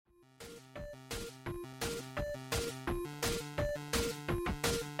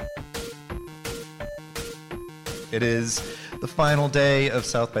It is the final day of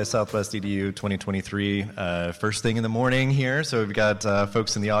South by Southwest EDU 2023. First thing in the morning here, so we've got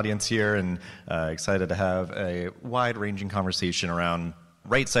folks in the audience here, and excited to have a wide-ranging conversation around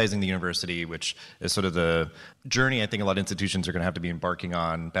right-sizing the university, which is sort of the journey I think a lot of institutions are going to have to be embarking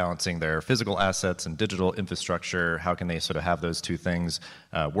on, balancing their physical assets and digital infrastructure. How can they sort of have those two things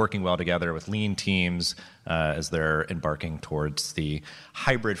working well together with lean teams as they're embarking towards the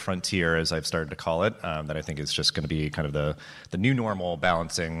hybrid frontier, as I've started to call it, that I think is just going to be kind of the new normal,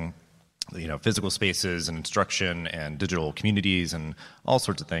 balancing physical spaces and instruction and digital communities and all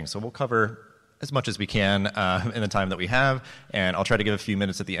sorts of things. So we'll cover as much as we can in the time that we have, and I'll try to give a few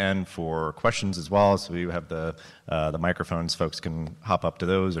minutes at the end for questions as well. So we have the microphones; folks can hop up to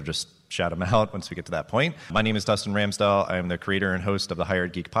those or just shout them out once we get to that point. My name is Dustin Ramsdell. I am the creator and host of the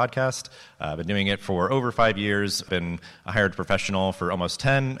Hired Geek podcast. I've been doing it for over 5 years. Been a hired professional for almost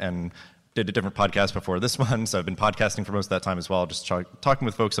 10, and did a different podcast before this one. So I've been podcasting for most of that time as well, just talking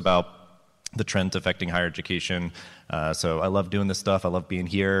with folks about the trends affecting higher education. So I love doing this stuff. I love being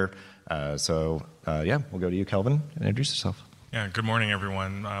here. We'll go to you, Kelvin, and introduce yourself. Yeah, good morning,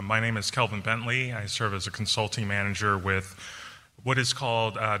 everyone. My name is Kelvin Bentley. I serve as a consulting manager with what is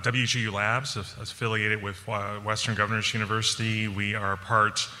called WGU Labs, affiliated with Western Governors University. We are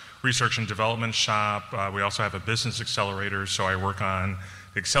part research and development shop. We also have a business accelerator, so I work on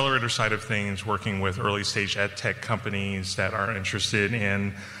the accelerator side of things, working with early stage ed tech companies that are interested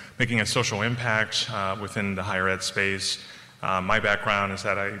in making a social impact within the higher ed space. My background is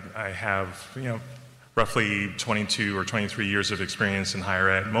that I have roughly 22 or 23 years of experience in higher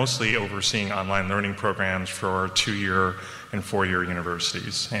ed, mostly overseeing online learning programs for 2-year and 4-year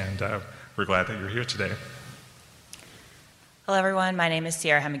universities. And we're glad that you're here today. Hello, everyone. My name is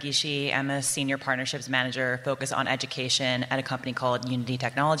Sierra Hamagishi. I'm a senior partnerships manager focused on education at a company called Unity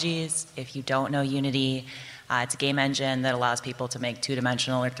Technologies. If you don't know Unity, it's a game engine that allows people to make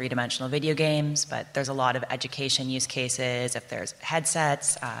 2-dimensional or 3-dimensional video games, but there's a lot of education use cases. If there's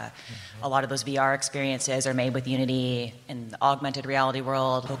headsets, a lot of those VR experiences are made with Unity. In the augmented reality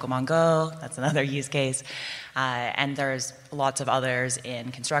world, Pokemon Go, that's another use case. And there's lots of others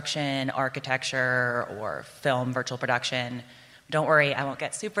in construction, architecture, or film virtual production. Don't worry, I won't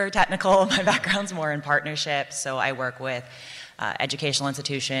get super technical. My background's more in partnerships, so I work with educational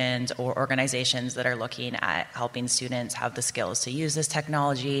institutions or organizations that are looking at helping students have the skills to use this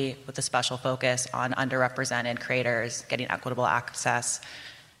technology, with a special focus on underrepresented creators getting equitable access.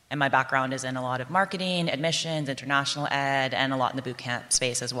 And my background is in a lot of marketing, admissions, international ed, and a lot in the boot camp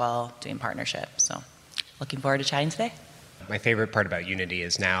space as well, doing partnerships. So looking forward to chatting today. My favorite part about Unity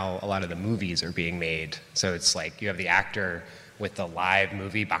is now a lot of the movies are being made. So it's like you have the actor with the live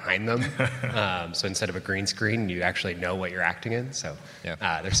movie behind them. So instead of a green screen, you actually know what you're acting in. So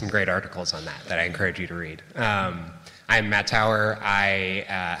there's some great articles on that I encourage you to read. I'm Matt Tower. I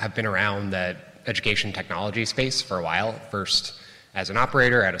have been around the education technology space for a while, first as an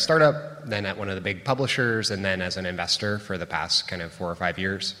operator at a startup, then at one of the big publishers, and then as an investor for the past kind of 4 or 5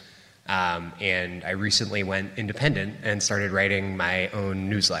 years. And I recently went independent and started writing my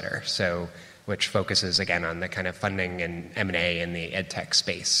own newsletter, which focuses again on the kind of funding and M&A in the ed tech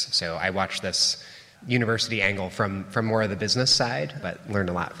space. So I watch this university angle from more of the business side, but learned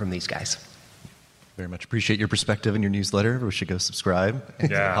a lot from these guys. Very much appreciate your perspective in your newsletter. We should go subscribe. And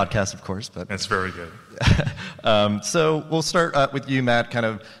the podcast, of course. But that's very good. So we'll start with you, Matt, kind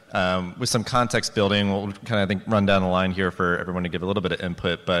of with some context building. We'll kind of, I think, run down the line here for everyone to give a little bit of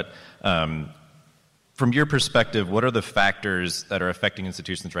input. But from your perspective, what are the factors that are affecting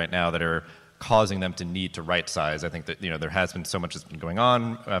institutions right now that are causing them to need to right size? I think that there has been so much that's been going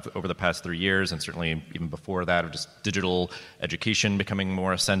on over the past 3 years, and certainly even before that, of just digital education becoming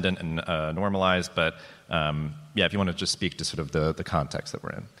more ascendant and normalized. But if you want to just speak to sort of the context that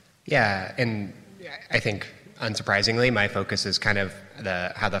we're in. Yeah, and I think unsurprisingly, my focus is kind of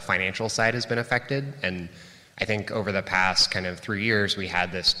how the financial side has been affected. And I think over the past kind of 3 years, we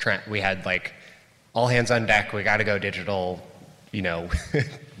had this trend. We had like all hands on deck. We got to go digital.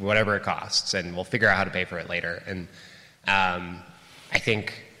 Whatever it costs, and we'll figure out how to pay for it later. And I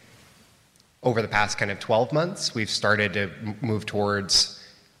think over the past kind of 12 months, we've started to move towards,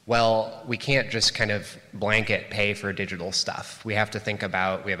 we can't just kind of blanket pay for digital stuff. We have to think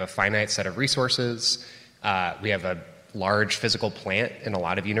about, we have a finite set of resources. We have a large physical plant in a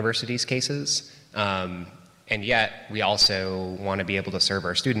lot of universities' cases. And yet, we also want to be able to serve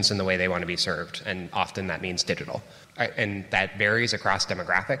our students in the way they want to be served, and often that means digital. And that varies across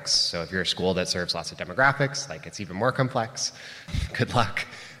demographics. So if you're a school that serves lots of demographics, it's even more complex. Good luck.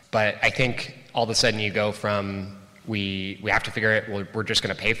 But I think all of a sudden you go from we have to figure it, we're just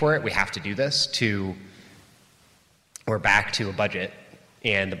going to pay for it, we have to do this, to we're back to a budget,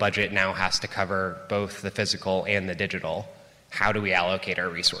 and the budget now has to cover both the physical and the digital. How do we allocate our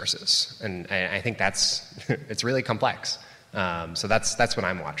resources? And I think it's really complex. So that's what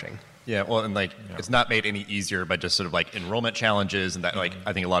I'm watching. Yeah, well, and it's not made any easier by just sort of like enrollment challenges and that,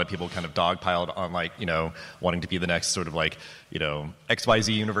 I think a lot of people kind of dogpiled on wanting to be the next sort of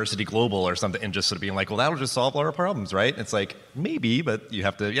XYZ University Global or something, and just sort of being like, well, that'll just solve all our problems, right? It's like, maybe, but you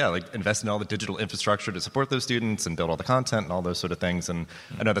have to, invest in all the digital infrastructure to support those students and build all the content and all those sort of things. And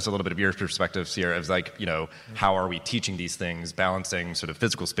I know that's a little bit of your perspective, Sierra, of how are we teaching these things, balancing sort of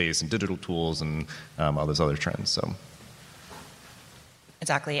physical space and digital tools and all those other trends, so.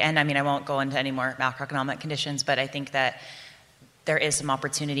 Exactly. And I won't go into any more macroeconomic conditions, but I think that there is some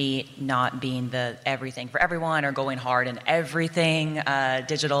opportunity not being the everything for everyone or going hard in everything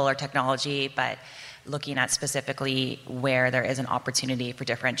digital or technology, but looking at specifically where there is an opportunity for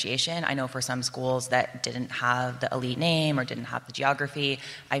differentiation. I know for some schools that didn't have the elite name or didn't have the geography,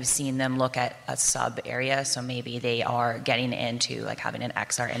 I've seen them look at a sub area. So maybe they are getting into having an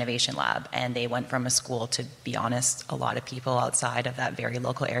XR innovation lab, and they went from a school, to be honest, a lot of people outside of that very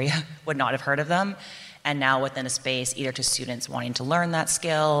local area would not have heard of them. And now within a space, either to students wanting to learn that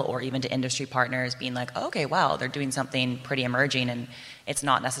skill or even to industry partners being like, oh, okay, wow, they're doing something pretty emerging. And it's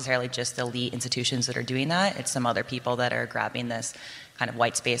not necessarily just the elite institutions that are doing that. It's some other people that are grabbing this kind of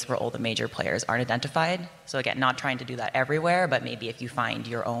white space where all the major players aren't identified. So again, not trying to do that everywhere, but maybe if you find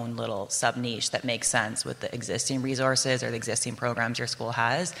your own little sub-niche that makes sense with the existing resources or the existing programs your school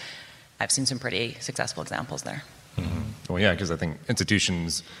has, I've seen some pretty successful examples there. Mm-hmm. Well, yeah, because I think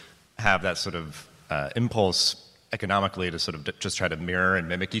institutions have that sort of impulse economically to sort of just try to mirror and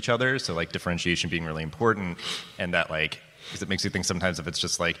mimic each other. So differentiation being really important, and that because it makes you think sometimes if it's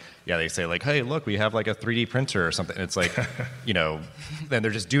just they say hey, look, we have a 3D printer or something. And it's then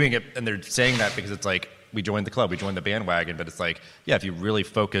they're just doing it and they're saying that because it's we joined the club, we joined the bandwagon. But it's if you really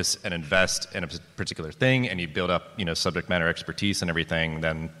focus and invest in a particular thing and you build up, subject matter expertise and everything,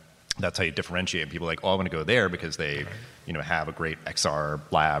 then that's how you differentiate. People are I want to go there because they, have a great XR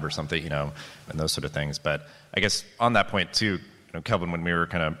lab or something, and those sort of things. But I guess on that point too, Kelvin, when we were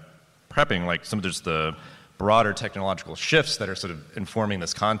kind of prepping, some of just the broader technological shifts that are sort of informing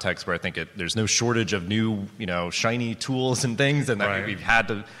this context, where I think there's no shortage of new, shiny tools and things, and that we've had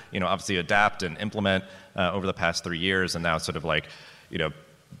to, obviously adapt and implement over the past 3 years, and now sort of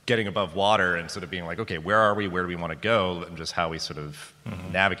getting above water and sort of being okay, where are we? Where do we want to go? And just how we sort of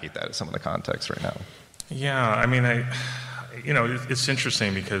navigate that in some of the context right now. Yeah, it's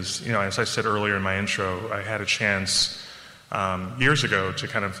interesting because, as I said earlier in my intro, I had a chance years ago to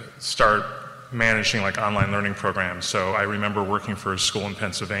kind of start managing online learning programs. So I remember working for a school in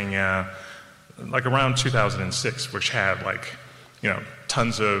Pennsylvania around 2006, which had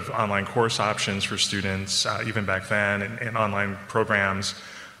tons of online course options for students, even back then, and online programs,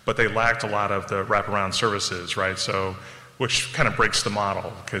 but they lacked a lot of the wraparound services, right? So, which kind of breaks the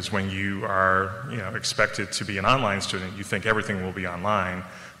model, because when you are, expected to be an online student, you think everything will be online.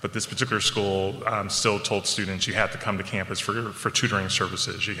 But this particular school still told students you had to come to campus for tutoring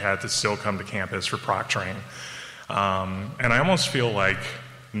services. You had to still come to campus for proctoring. And I almost feel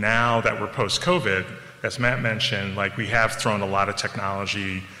now that we're post-COVID, as Matt mentioned, we have thrown a lot of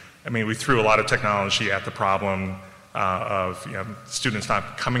technology. We threw a lot of technology at the problem of students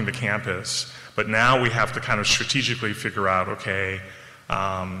not coming to campus. But now we have to kind of strategically figure out, okay,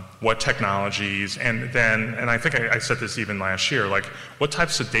 what technologies, and I think I said this even last year, what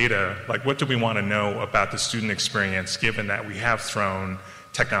types of data, what do we want to know about the student experience, given that we have thrown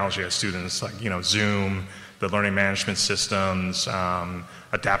technology at students, Zoom, the learning management systems,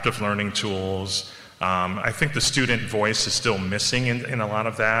 adaptive learning tools. I think the student voice is still missing in a lot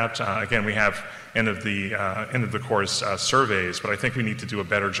of that. Again, we have end of the course surveys, but I think we need to do a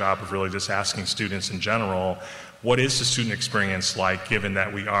better job of really just asking students in general, what is the student experience like, given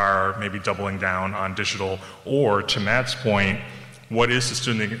that we are maybe doubling down on digital, or to Matt's point, what is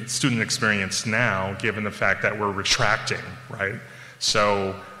the student experience now, given the fact that we're retracting, right?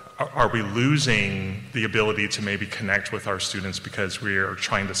 So are we losing the ability to maybe connect with our students because we are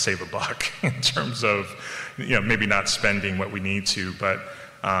trying to save a buck in terms of, maybe not spending what we need to, but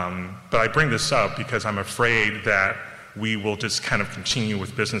I bring this up because I'm afraid that we will just kind of continue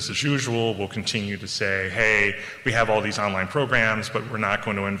with business as usual. We'll continue to say, hey, we have all these online programs, but we're not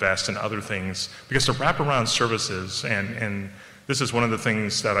going to invest in other things. Because the wraparound services, and this is one of the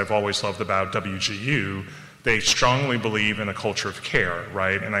things that I've always loved about WGU, they strongly believe in a culture of care,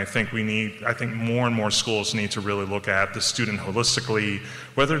 right? And I think more and more schools need to really look at the student holistically,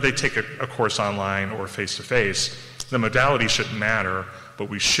 whether they take a course online or face-to-face. The modality shouldn't matter, but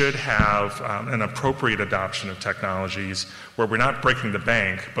we should have an appropriate adoption of technologies where we're not breaking the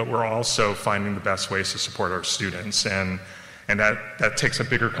bank, but we're also finding the best ways to support our students. And that takes a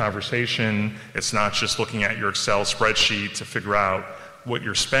bigger conversation. It's not just looking at your Excel spreadsheet to figure out what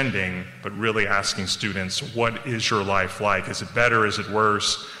you're spending, but really asking students, what is your life like? Is it better? Is it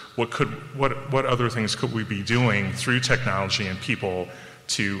worse? What other things could we be doing through technology and people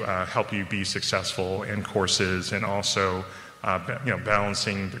to help you be successful in courses, and also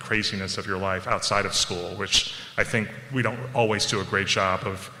balancing the craziness of your life outside of school, which I think we don't always do a great job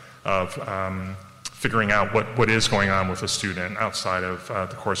of figuring out what is going on with a student outside of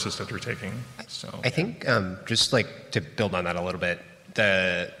the courses that they're taking. So I think just like to build on that a little bit,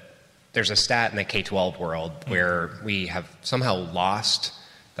 there's a stat in the K-12 world where we have somehow lost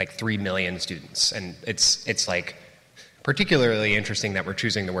like 3 million students, and it's like particularly interesting that we're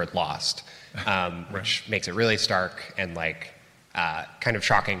choosing the word lost, which makes it really stark and like kind of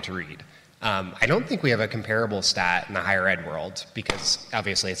shocking to read. I don't think we have a comparable stat in the higher ed world because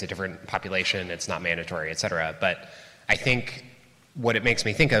obviously it's a different population, it's not mandatory, et cetera. But I think what it makes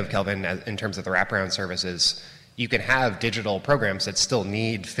me think of, Kelvin, in terms of the wraparound services, you can have digital programs that still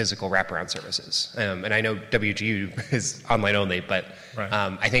need physical wraparound services. And I know WGU is online only, but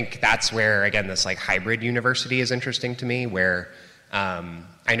I think that's where, again, this like hybrid university is interesting to me, where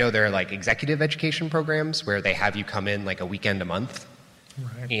I know there are like executive education programs where they have you come in like a weekend a month.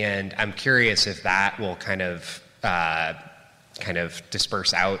 Right. And I'm curious if that will kind of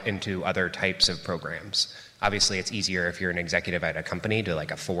disperse out into other types of programs. Obviously, it's easier if you're an executive at a company to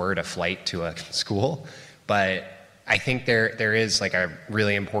like afford a flight to a school, but I think there is like a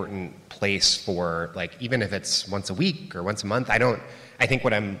really important place for like, even if it's once a week or once a month. I think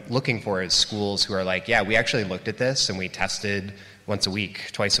what I'm looking for is schools who are like, yeah, we actually looked at this and we tested once a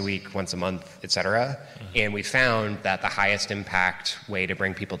week, twice a week, once a month, et cetera. Mm-hmm. And we found that the highest impact way to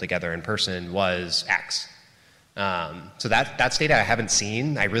bring people together in person was X. So that's data I haven't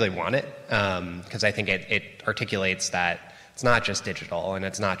seen. I really want it because I think it articulates that it's not just digital and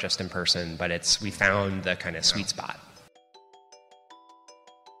it's not just in person, but we found the kind of sweet spot.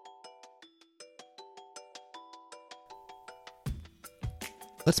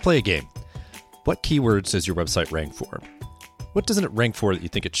 Let's play a game. What keywords does your website rank for? What doesn't it rank for that you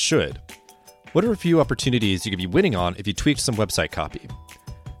think it should? What are a few opportunities you could be winning on if you tweaked some website copy?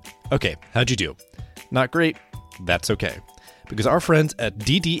 Okay, how'd you do? Not great? That's okay. Because our friends at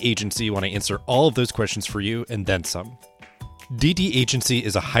DD Agency want to answer all of those questions for you and then some. DD Agency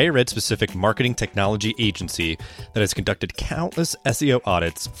is a higher ed specific marketing technology agency that has conducted countless SEO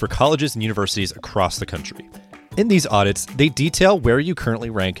audits for colleges and universities across the country. In these audits, they detail where you currently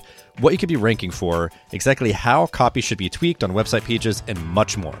rank, what you could be ranking for, exactly how copy should be tweaked on website pages, and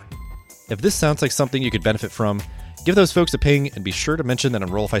much more. If this sounds like something you could benefit from, give those folks a ping and be sure to mention that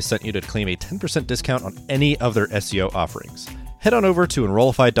Enrollify sent you to claim a 10% discount on any of their SEO offerings. Head on over to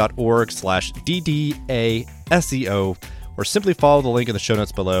enrollify.org/DDASEO or simply follow the link in the show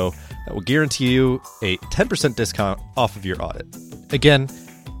notes below that will guarantee you a 10% discount off of your audit. Again,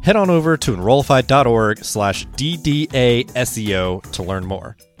 head on over to enrollify.org/DDASEO to learn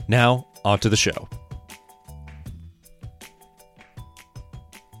more. Now, on to the show.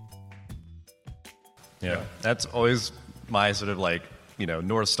 Yeah, that's always my sort of like,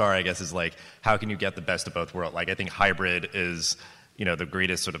 North Star, I guess, is like, how can you get the best of both worlds? Like, I think hybrid is, the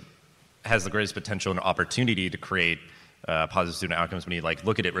greatest has the greatest potential and opportunity to create positive student outcomes when you like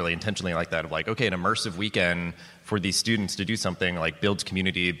look at it really intentionally like that, of like, okay, an immersive weekend for these students to do something like builds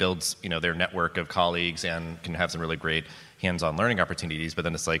community, builds their network of colleagues, and can have some really great hands-on learning opportunities. But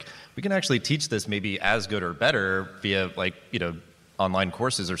then it's like, we can actually teach this maybe as good or better via like online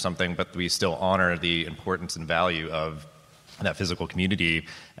courses or something, but we still honor the importance and value of that physical community.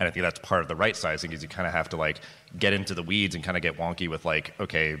 And I think that's part of the right sizing, is you kind of have to like get into the weeds and kind of get wonky with like,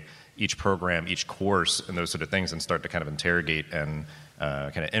 okay, each program, each course, and those sort of things, and start to kind of interrogate and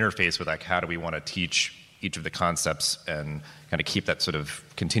kind of interface with like, how do we want to teach each of the concepts, and kind of keep that sort of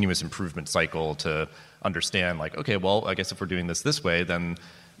continuous improvement cycle to understand like, okay, well, I guess if we're doing this way, then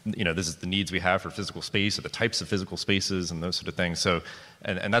this is the needs we have for physical space, or the types of physical spaces, and those sort of things. So,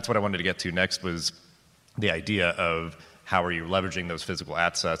 and that's what I wanted to get to next, was the idea of how are you leveraging those physical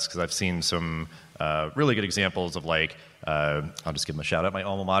assets, because I've seen some really good examples of like, I'll just give them a shout out, my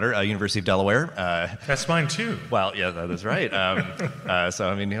alma mater, University of Delaware. That's mine too. Well, yeah, that is right. So,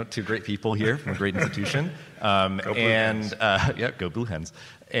 I mean, two great people here from a great institution. Go Blue Hens. Go Blue Hens.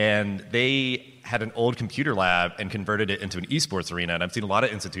 And they had an old computer lab and converted it into an esports arena. And I've seen a lot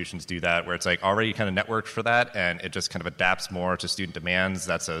of institutions do that, where it's like already kind of networked for that, and it just kind of adapts more to student demands.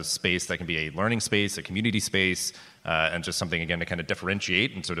 That's a space that can be a learning space, a community space, and just something, again, to kind of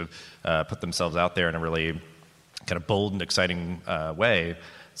differentiate and sort of put themselves out there in a really kind of bold and exciting way.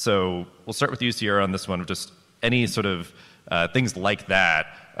 So we'll start with you, Sierra, on this one, of just any sort of things like that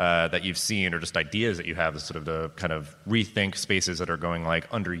that you've seen, or just ideas that you have sort of to kind of rethink spaces that are going like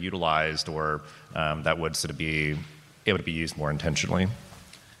underutilized, or that would sort of be able to be used more intentionally.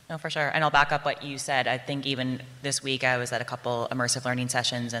 No, for sure. And I'll back up what you said. I think even this week I was at a couple immersive learning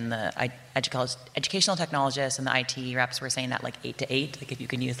sessions, and the educational technologists and the IT reps were saying that like 8 to 8, like if you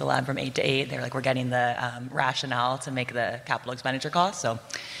can use the lab from 8 to 8, they're like, we're getting the rationale to make the capital expenditure cost. So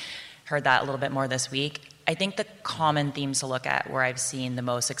heard that a little bit more this week. I think the common themes to look at where I've seen the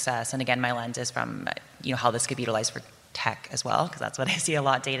most success, and again, my lens is from how this could be utilized for tech as well, because that's what I see a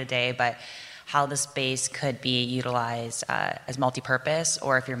lot day to day, but how the space could be utilized as multi-purpose,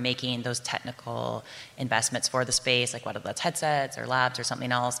 or if you're making those technical investments for the space, like whether that's headsets or labs or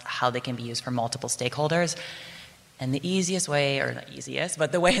something else, how they can be used for multiple stakeholders. And the easiest way, or not easiest,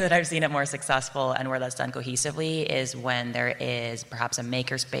 but the way that I've seen it more successful and where that's done cohesively is when there is perhaps a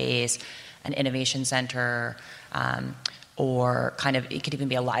makerspace, an innovation center, or kind of, it could even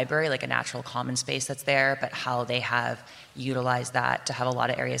be a library, like a natural common space that's there, but how they have utilized that to have a lot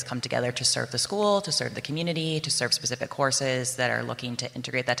of areas come together to serve the school, to serve the community, to serve specific courses that are looking to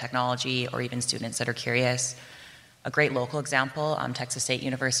integrate that technology, or even students that are curious. A great local example, Texas State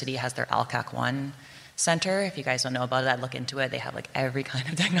University has their ALCAC 1 center. If you guys don't know about it, I'd look into it. They have like every kind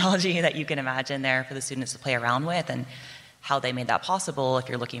of technology that you can imagine there for the students to play around with. And how they made that possible, if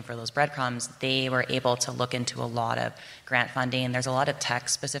you're looking for those breadcrumbs, they were able to look into a lot of grant funding. There's a lot of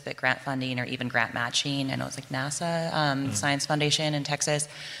tech-specific grant funding, or even grant matching. I know it's like NASA, Science Foundation in Texas.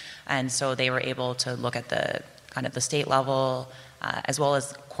 And so they were able to look at the kind of the state level, as well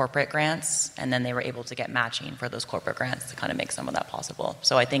as corporate grants, and then they were able to get matching for those corporate grants to kind of make some of that possible.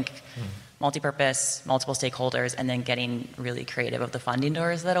 So I think multi-purpose, multiple stakeholders, and then getting really creative of the funding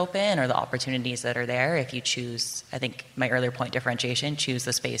doors that open, or the opportunities that are there. If you choose, I think my earlier point, differentiation, choose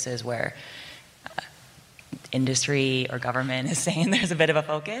the spaces where industry or government is saying there's a bit of a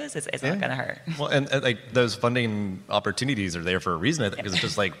focus, it's not going to hurt. Well, and like those funding opportunities are there for a reason, I think, because it's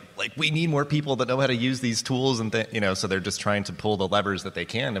just like we need more people that know how to use these tools, and so they're just trying to pull the levers that they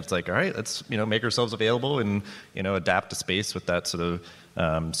can. It's like, all right, let's make ourselves available and adapt to space with that sort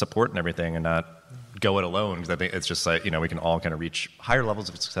of support and everything, and not go it alone, because I think it's just like we can all kind of reach higher levels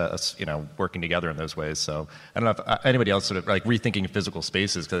of success working together in those ways. So I don't know if anybody else sort of like rethinking physical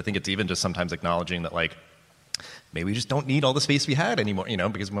spaces, because I think it's even just sometimes acknowledging that like maybe we just don't need all the space we had anymore,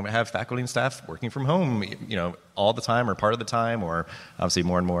 because when we have faculty and staff working from home, all the time or part of the time, or obviously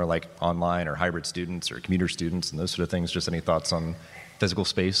more and more like online or hybrid students or commuter students and those sort of things. Just any thoughts on physical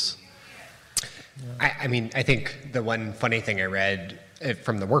space? I mean, I think the one funny thing I read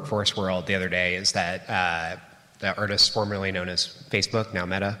from the workforce world the other day is that the artist formerly known as Facebook, now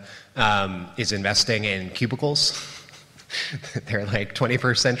Meta, is investing in cubicles. They're like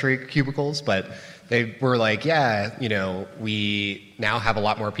 21st century cubicles, but they were like, we now have a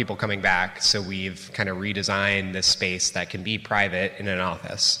lot more people coming back, so we've kind of redesigned this space that can be private in an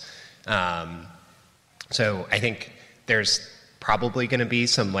office. So I think there's probably going to be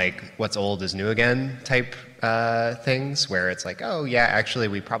some like what's old is new again type things, where it's like, oh yeah, actually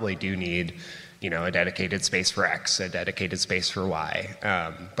we probably do need a dedicated space for X, a dedicated space for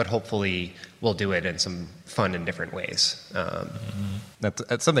Y, but hopefully we'll do it in some fun and different ways.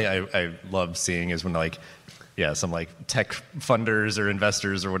 That's something I love seeing, is when some like tech funders or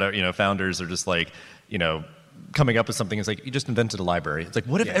investors or whatever, founders are just like, coming up with something. It's like, you just invented a library. It's like,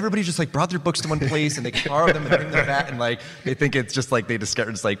 what if everybody just like brought their books to one place and they could borrow them and bring them back, and like they think it's just like they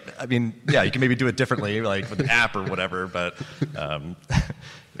discovered. It's like, I mean, yeah, you can maybe do it differently, like with an app or whatever, but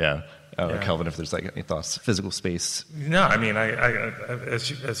yeah. I don't know, Kelvin, if there's like any thoughts, physical space. No, I mean,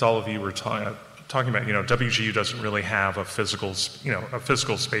 as all of you were talking about, WGU doesn't really have a physical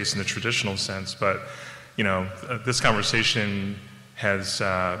space in the traditional sense, but this conversation has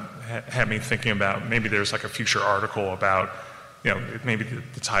had me thinking about maybe there's like a future article about, maybe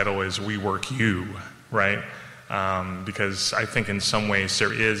the title is "We Work You," right? Because I think in some ways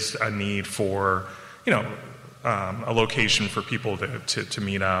there is a need for, a location for people to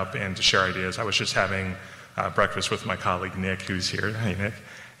meet up and to share ideas. I was just having breakfast with my colleague Nick, who's here. Hey, Nick.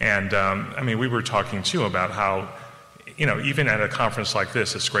 And we were talking too about how, even at a conference like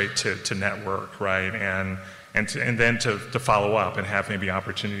this, it's great to network, right? And then to follow up and have maybe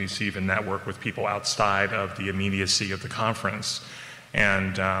opportunities to even network with people outside of the immediacy of the conference.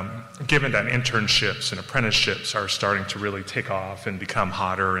 And given that internships and apprenticeships are starting to really take off and become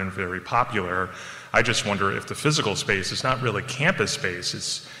hotter and very popular, I just wonder if the physical space is not really campus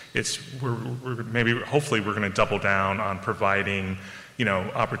space. Hopefully we're going to double down on providing,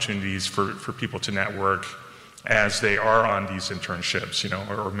 opportunities for people to network as they are on these internships,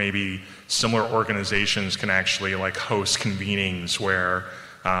 or maybe similar organizations can actually like host convenings where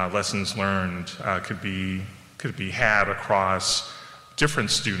lessons learned could be had across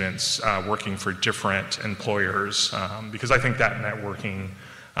different students working for different employers, because I think that networking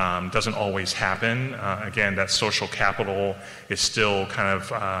doesn't always happen. Again, that social capital is still kind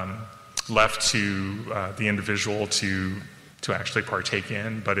of left to the individual to actually partake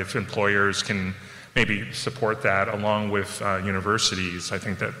in. But if employers can maybe support that along with universities, I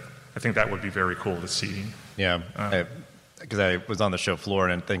think that would be very cool to see. Yeah. Because I was on the show floor,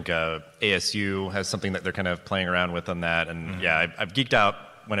 and I think ASU has something that they're kind of playing around with on that. And I've geeked out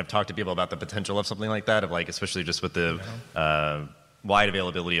when I've talked to people about the potential of something like that, of like, especially just with the wide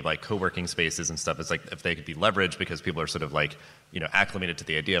availability of like co-working spaces and stuff. It's like if they could be leveraged, because people are sort of like, acclimated to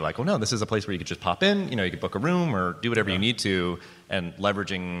the idea, like, oh no, this is a place where you could just pop in, you could book a room or do whatever you need to, and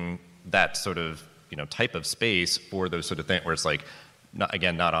leveraging that sort of, type of space for those sort of things where it's like,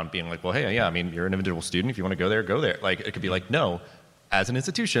 not on being like, well, hey, yeah, I mean, you're an individual student. If you want to go there, go there. Like, it could be like, no, as an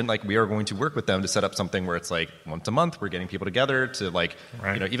institution, like, we are going to work with them to set up something where it's like once a month, we're getting people together to like,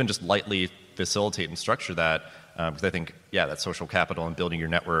 even just lightly facilitate and structure that. Because I think, that social capital and building your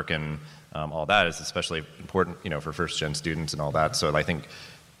network and all that is especially important, for first-gen students and all that. So I think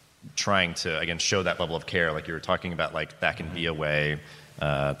trying to, again, show that level of care, like you were talking about, like that can be a way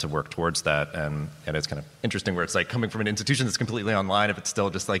to work towards that. And it's kind of interesting where it's like coming from an institution that's completely online, if it's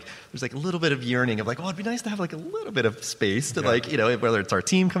still just like, there's like a little bit of yearning of like, oh, it'd be nice to have like a little bit of space to like, whether it's our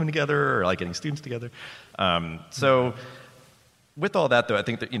team coming together or like getting students together. So with all that, though, I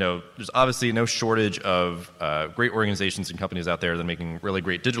think that, there's obviously no shortage of great organizations and companies out there that are making really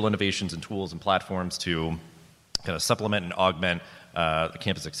great digital innovations and tools and platforms to kind of supplement and augment the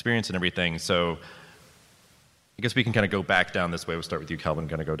campus experience and everything. So I guess we can kind of go back down this way. We'll start with you, Calvin,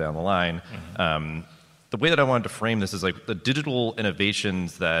 kind of go down the line. The way that I wanted to frame this is like the digital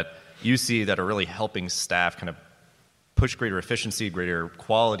innovations that you see that are really helping staff kind of push greater efficiency, greater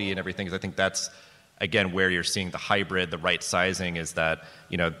quality and everything, because I think that's, again, where you're seeing the hybrid, the right sizing is that,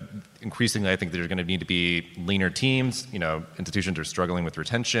 increasingly I think there's going to need to be leaner teams. Institutions are struggling with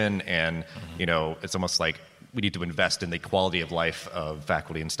retention, and, it's almost like we need to invest in the quality of life of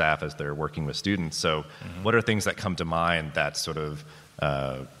faculty and staff as they're working with students. So what are things that come to mind that sort of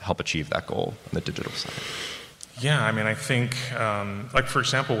help achieve that goal on the digital side? Yeah, I mean, I think, like for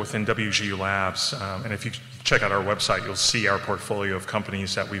example, within WGU Labs, and if you check out our website, you'll see our portfolio of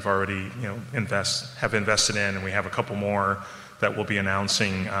companies that we've already, have invested in, and we have a couple more that we'll be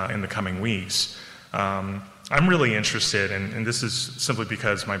announcing in the coming weeks. I'm really interested, and this is simply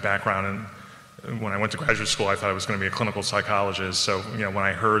because my background when I went to graduate school, I thought I was going to be a clinical psychologist. So, when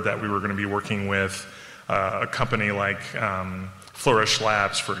I heard that we were going to be working with a company like Flourish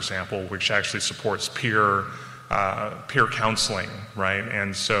Labs, for example, which actually supports peer counseling, right?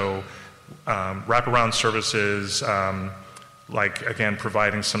 And so wraparound services, like, again,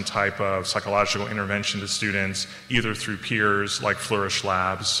 providing some type of psychological intervention to students, either through peers like Flourish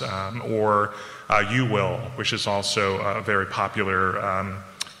Labs or You Will, which is also a very popular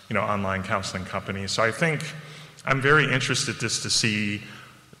online counseling company. So I think I'm very interested just to see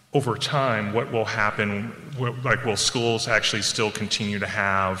over time what will happen. Like, will schools actually still continue to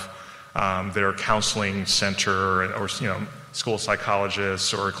have their counseling center or school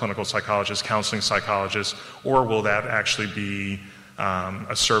psychologists or clinical psychologists, counseling psychologists, or will that actually be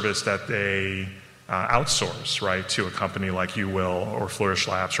a service that they outsource, right, to a company like You Will or Flourish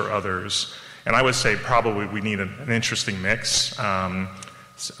Labs or others? And I would say probably we need an interesting mix.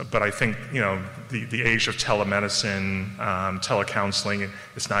 But I think, the age of telemedicine, telecounseling,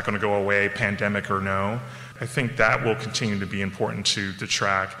 it's not going to go away, pandemic or no. I think that will continue to be important to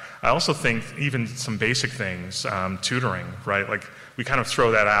track. I also think even some basic things, tutoring, right? Like, we kind of throw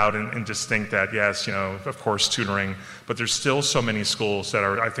that out and just think that, yes, of course, tutoring, but there's still so many schools that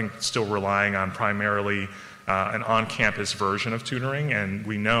are, I think, still relying on primarily an on-campus version of tutoring, and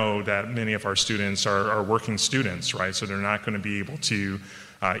we know that many of our students are working students, right? So they're not going to be able to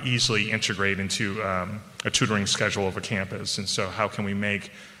easily integrate into a tutoring schedule of a campus. And so how can we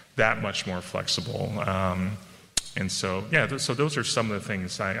make that much more flexible? And so, so those are some of the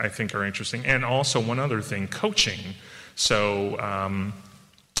things I think are interesting. And also one other thing, coaching. So,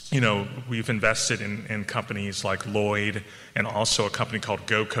 we've invested in companies like Lloyd and also a company called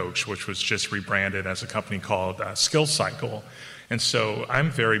Go Coach, which was just rebranded as a company called Skill Cycle. And so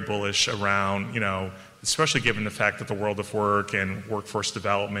I'm very bullish around, especially given the fact that the world of work and workforce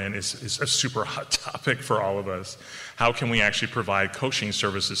development is a super hot topic for all of us. How can we actually provide coaching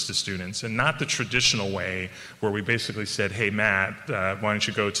services to students? And not the traditional way where we basically said, hey, Matt, why don't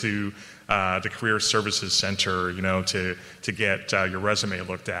you go to the Career Services Center, to get your resume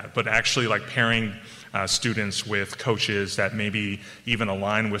looked at. But actually like pairing students with coaches that maybe even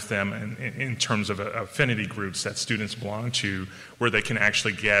align with them in terms of affinity groups that students belong to, where they can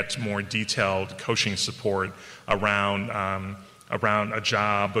actually get more detailed coaching support around a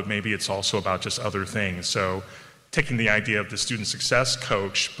job, but maybe it's also about just other things. So taking the idea of the student success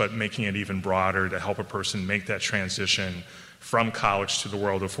coach, but making it even broader to help a person make that transition from college to the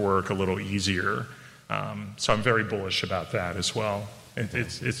world of work a little easier. So I'm very bullish about that as well.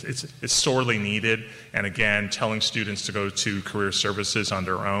 It's sorely needed, and again, telling students to go to career services on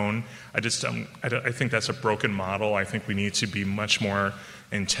their own, I think that's a broken model. I think we need to be much more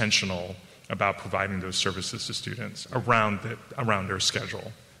intentional about providing those services to students around their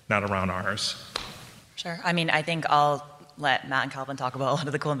schedule, not around ours. Sure. I mean, I think I'll let Matt and Calvin talk about a lot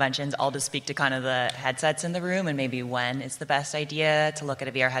of the cool inventions. I'll just speak to kind of the headsets in the room and maybe when it's the best idea to look at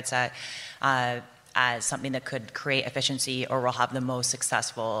a VR headset as something that could create efficiency or will have the most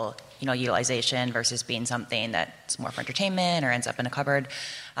successful, utilization versus being something that's more for entertainment or ends up in a cupboard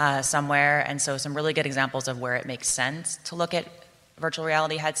somewhere. And so some really good examples of where it makes sense to look at virtual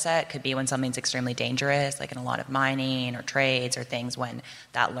reality headset could be when something's extremely dangerous, like in a lot of mining or trades or things when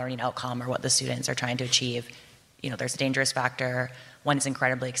that learning outcome or what the students are trying to achieve, there's a dangerous factor. When it's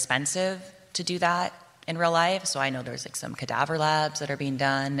incredibly expensive to do that in real life. So I know there's like some cadaver labs that are being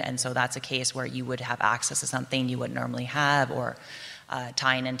done, and so that's a case where you would have access to something you wouldn't normally have, or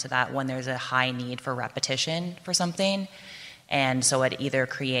tying into that when there's a high need for repetition for something. And so it either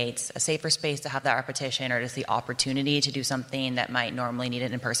creates a safer space to have that repetition or just the opportunity to do something that might normally need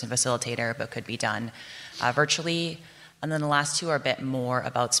an in-person facilitator but could be done virtually. And then the last two are a bit more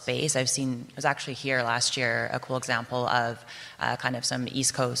about space. I was actually here last year, a cool example of kind of some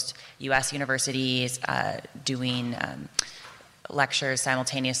East Coast US universities doing lectures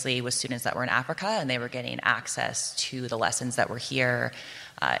simultaneously with students that were in Africa, and they were getting access to the lessons that were here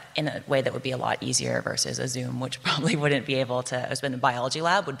in a way that would be a lot easier versus a Zoom, which probably wouldn't be able to, as in the biology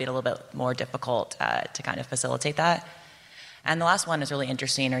lab, would be a little bit more difficult to kind of facilitate that. And the last one is really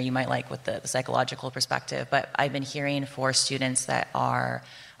interesting, or you might like with the psychological perspective, but I've been hearing for students that are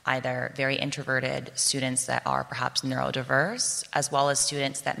either very introverted, students that are perhaps neurodiverse, as well as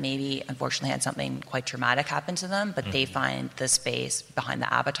students that maybe unfortunately had something quite traumatic happen to them, but they find the space behind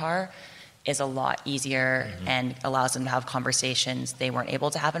the avatar is a lot easier and allows them to have conversations they weren't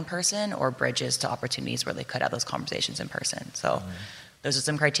able to have in person, or bridges to opportunities where they could have those conversations in person. So those are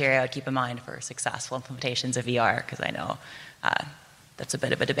some criteria I would keep in mind for successful implementations of VR, because I know that's a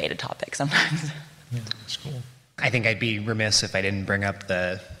bit of a debated topic sometimes. Yeah, that's cool. I think I'd be remiss if I didn't bring up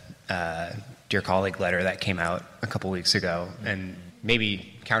the Dear Colleague letter that came out a couple weeks ago, and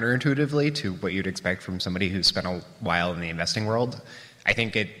maybe counterintuitively to what you'd expect from somebody who's spent a while in the investing world. I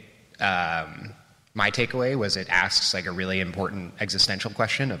think my takeaway was it asks like a really important existential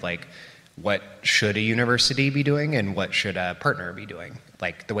question of like, what should a university be doing and what should a partner be doing?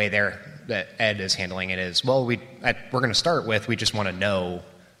 Like the way that Ed is handling it is, well, we're going to start with, we just want to know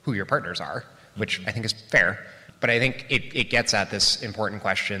who your partners are, which I think is fair. But I think it gets at this important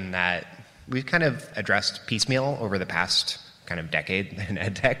question that we've kind of addressed piecemeal over the past kind of decade in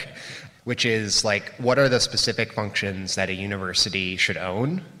ed tech, which is like, what are the specific functions that a university should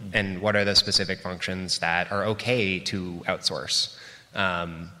own, and what are the specific functions that are okay to outsource?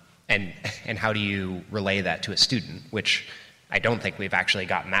 And how do you relay that to a student, which I don't think we've actually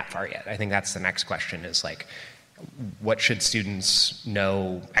gotten that far yet. I think that's the next question, is like, what should students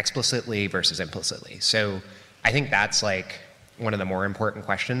know explicitly versus implicitly? So I think that's like one of the more important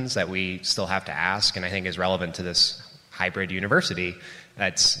questions that we still have to ask, and I think is relevant to this hybrid university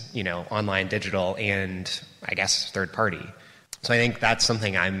that's, online, digital, and I guess third party. So I think that's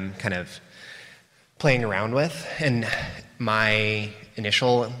something I'm kind of playing around with, and my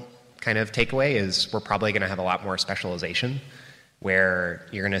initial kind of takeaway is we're probably going to have a lot more specialization, where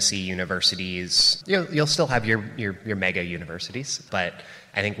you're going to see universities, you'll still have your mega universities, but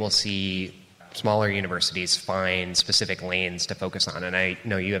I think we'll see smaller universities find specific lanes to focus on. And I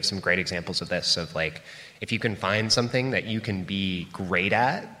know you have some great examples of this, of like, if you can find something that you can be great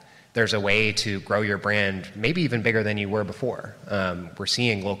at, there's a way to grow your brand maybe even bigger than you were before. We're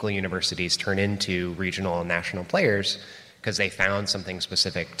seeing local universities turn into regional and national players because they found something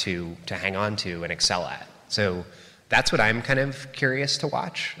specific to hang on to and excel at. So that's what I'm kind of curious to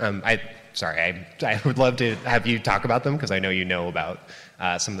watch. I would love to have you talk about them, because I know you know about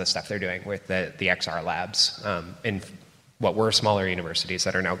some of the stuff they're doing with the XR labs in what were smaller universities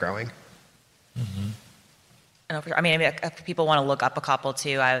that are now growing. Mm-hmm. I mean, if people want to look up a couple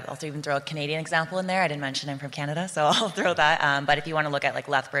too, I'll also even throw a Canadian example in there. I didn't mention I'm from Canada, so I'll throw that. But if you want to look at like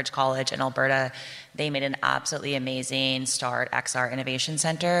Lethbridge College in Alberta, they made an absolutely amazing START XR Innovation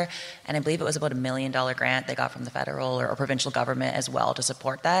Center, and I believe it was about $1 million grant they got from the federal or provincial government as well to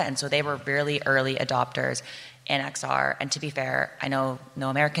support that. And so they were really early adopters in XR. And to be fair, I know no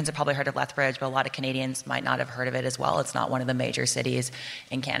Americans have probably heard of Lethbridge, but a lot of Canadians might not have heard of it as well. It's not one of the major cities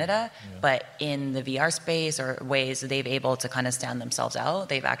in Canada, but in the VR space or ways that they've able to kind of stand themselves out,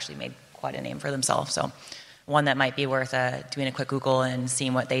 they've actually made quite a name for themselves. So one that might be worth doing a quick Google and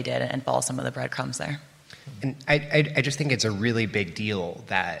seeing what they did and follow some of the breadcrumbs there. And I just think it's a really big deal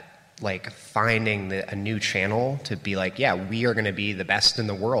that like finding a new channel to be like, yeah, we are going to be the best in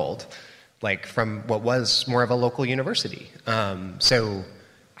the world, like from what was more of a local university. So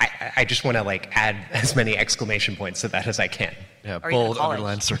I just want to like add as many exclamation points to that as I can. Yeah, Or bold, even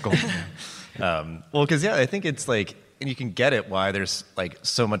underline, circle. Well, because I think it's like, and you can get it why there's like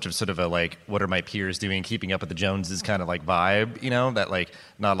so much of sort of a like, what are my peers doing, keeping up with the Joneses kind of like vibe, that like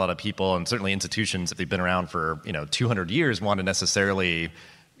not a lot of people, and certainly institutions, if they've been around for 200 years, want to necessarily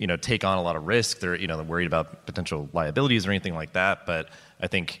take on a lot of risk. They're they're worried about potential liabilities or anything like that. But I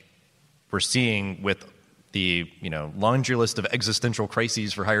think we're seeing with the laundry list of existential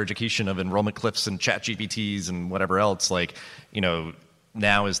crises for higher education, of enrollment cliffs and chat GPTs and whatever else, like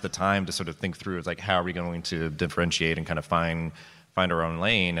now is the time to sort of think through, like, how are we going to differentiate and kind of find our own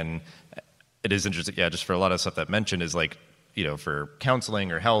lane. And it is interesting, just for a lot of stuff that mentioned is like, for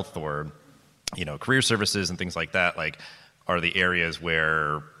counseling or health or career services and things like that, like, are the areas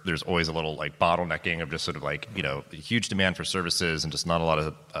where there's always a little like bottlenecking of just sort of like a huge demand for services and just not a lot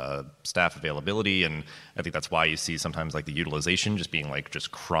of staff availability. And I think that's why you see sometimes like the utilization just being like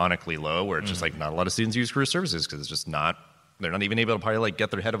just chronically low, where it's just like not a lot of students use career services because it's just not, they're not even able to probably like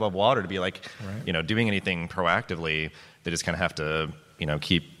get their head above water to be like doing anything proactively. They just kind of have to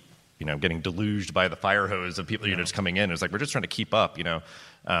keep getting deluged by the fire hose of people just coming in. It's like we're just trying to keep up,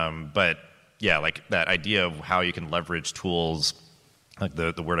 but yeah, like that idea of how you can leverage tools, like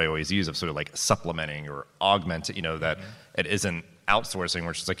the word I always use of sort of like supplementing or augmenting, that it isn't outsourcing,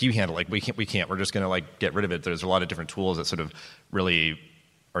 where it's just like you handle, like we can't, we're just going to like get rid of it. There's a lot of different tools that sort of really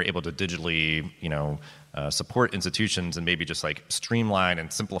are able to digitally, support institutions and maybe just like streamline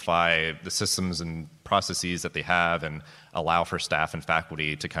and simplify the systems and processes that they have and allow for staff and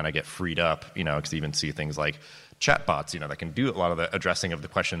faculty to kind of get freed up, because you even see things like chatbots, that can do a lot of the addressing of the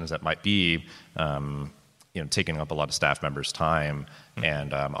questions that might be, taking up a lot of staff members' time.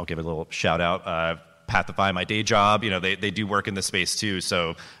 And I'll give a little shout out. Pathify, my day job, they do work in this space too.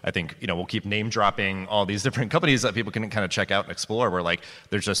 So I think, we'll keep name dropping all these different companies that people can kind of check out and explore, where like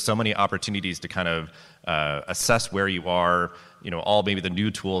there's just so many opportunities to kind of assess where you are, all maybe the new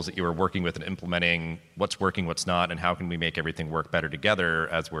tools that you are working with and implementing, what's working, what's not, and how can we make everything work better together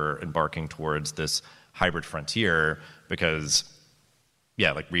as we're embarking towards this hybrid frontier. Because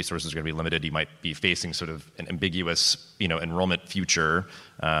like resources are going to be limited. You might be facing sort of an ambiguous, enrollment future.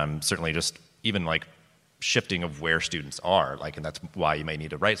 Certainly just even like shifting of where students are, like, and that's why you may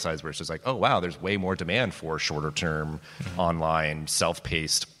need a right size, where it's just like, oh wow, there's way more demand for shorter term online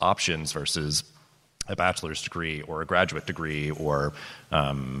self-paced options versus a bachelor's degree or a graduate degree or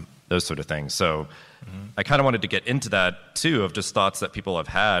those sort of things. So I kind of wanted to get into that too, of just thoughts that people have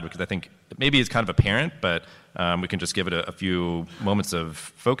had, because I think maybe it's kind of apparent, but we can just give it a few moments of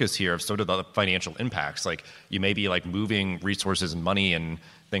focus here of sort of the financial impacts. Like you may be like moving resources and money and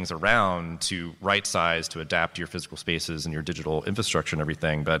things around to right size, to adapt to your physical spaces and your digital infrastructure and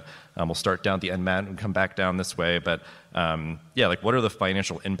everything. But we'll start down at the end, Matt, and come back down this way. But like what are the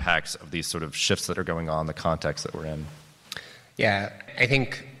financial impacts of these sort of shifts that are going on, the context that we're in? Yeah, I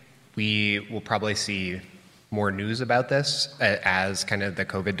think we will probably see more news about this as kind of the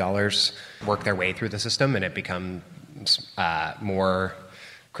COVID dollars work their way through the system and it becomes more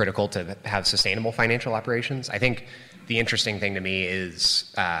critical to have sustainable financial operations. I think the interesting thing to me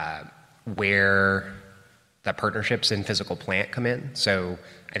is where the partnerships in physical plant come in. So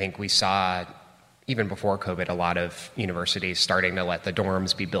I think we saw, even before COVID, a lot of universities starting to let the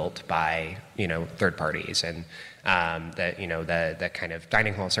dorms be built by, third parties, and the kind of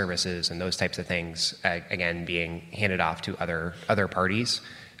dining hall services and those types of things, again, being handed off to other parties,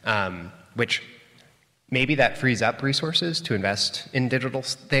 which maybe that frees up resources to invest in digital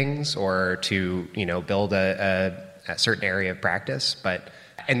things or to, build a certain area of practice. But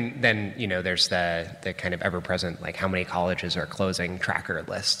And then, there's the kind of ever-present, like how many colleges are closing tracker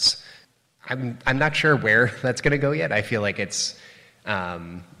lists. I'm not sure where that's going to go yet. I feel like it's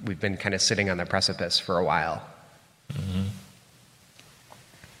we've been kind of sitting on the precipice for a while. Mm-hmm.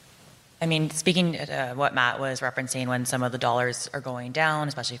 I mean, speaking to what Matt was referencing, when some of the dollars are going down,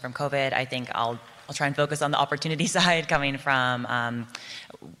 especially from COVID, I think I'll try and focus on the opportunity side coming from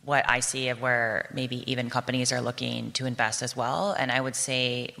what I see of where maybe even companies are looking to invest as well. And I would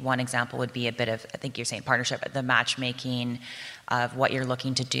say one example would be a bit of, I think you're saying partnership, the matchmaking of what you're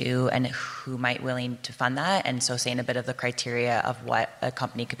looking to do and who might willing to fund that. And so saying a bit of the criteria of what a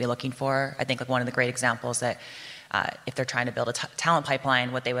company could be looking for. I think like one of the great examples that if they're trying to build a talent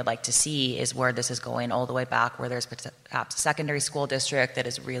pipeline, what they would like to see is where this is going all the way back, where there's perhaps a secondary school district that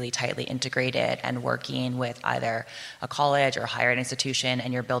is really tightly integrated and working with either a college or a higher ed institution,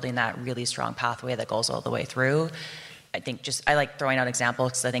 and you're building that really strong pathway that goes all the way through. I like throwing out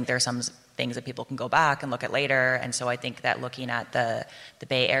examples because I think there are some things that people can go back and look at later. And so I think that looking at the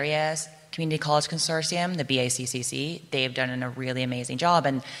Bay Area's Community College Consortium, the BACCC, they've done a really amazing job,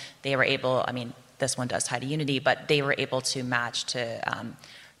 and they were able, this one does tie to Unity, but they were able to match to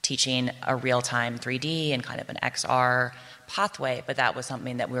teaching a real-time 3D and kind of an XR pathway, but that was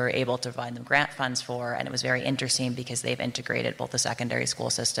something that we were able to provide them grant funds for, and it was very interesting because they've integrated both the secondary school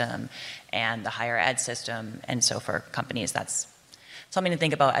system and the higher ed system, and so for companies that's something to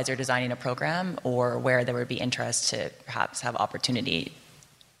think about as you're designing a program or where there would be interest to perhaps have opportunity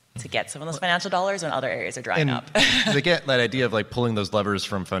to get some of those financial dollars when other areas are drying up. To get that idea of like pulling those levers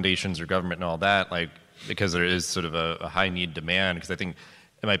from foundations or government and all that, like because there is sort of a high need demand, because I think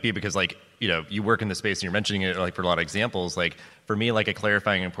it might be because like, you work in the space and you're mentioning it like for a lot of examples, like for me, like a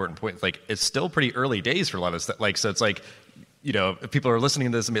clarifying important point, like it's still pretty early days for a lot of stuff. Like, so it's like, if people are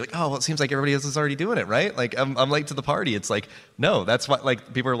listening to this and be like, oh, well, it seems like everybody else is already doing it, right? Like, I'm late to the party. It's like, no, that's what,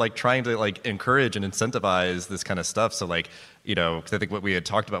 like, people are like trying to like encourage and incentivize this kind of stuff. So like, because I think what we had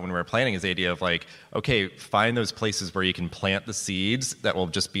talked about when we were planning is the idea of like, okay, find those places where you can plant the seeds that will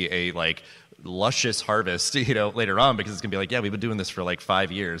just be a like luscious harvest, later on, because it's gonna be like, yeah, we've been doing this for like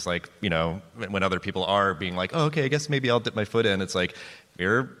 5 years. Like, when other people are being like, oh, okay, I guess maybe I'll dip my foot in. It's like,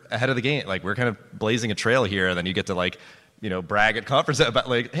 you're ahead of the game. Like, we're kind of blazing a trail here, and then you get to like, brag at conferences about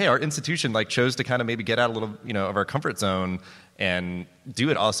like, hey, our institution like chose to kind of maybe get out a little, of our comfort zone and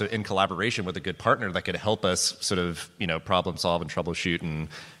do it also in collaboration with a good partner that could help us sort of, problem solve and troubleshoot and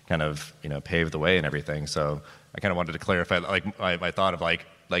kind of, pave the way and everything. So I kind of wanted to clarify like my thought of like,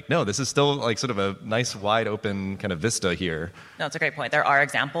 no, this is still like sort of a nice wide open kind of vista here. No, it's a great point. There are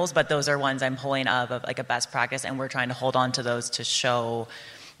examples, but those are ones I'm pulling of like a best practice, and we're trying to hold on to those to show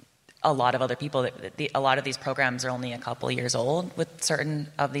a lot of other people that a lot of these programs are only a couple of years old with certain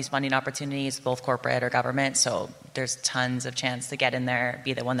of these funding opportunities, both corporate or government. So there's tons of chance to get in there,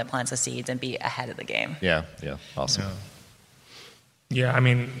 be the one that plants the seeds, and be ahead of the game. Yeah, awesome. Yeah,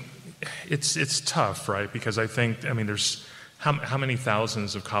 it's tough, right? Because I think, there's how many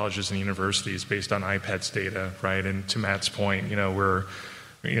thousands of colleges and universities based on IPEDS data, right? And to Matt's point, we're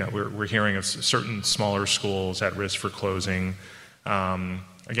hearing of certain smaller schools at risk for closing.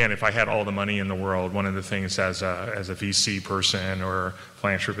 Again, if I had all the money in the world, one of the things as a VC person or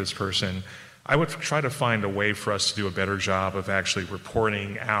philanthropist person, I would try to find a way for us to do a better job of actually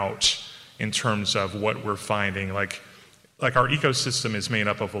reporting out in terms of what we're finding. Like our ecosystem is made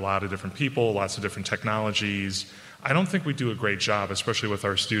up of a lot of different people, lots of different technologies. I don't think we do a great job, especially with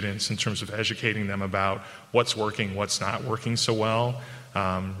our students, in terms of educating them about what's working, what's not working so well.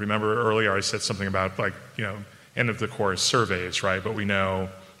 Remember earlier I said something about end of the course surveys, right? But we know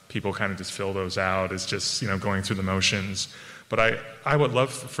people kind of just fill those out as just, going through the motions. But I would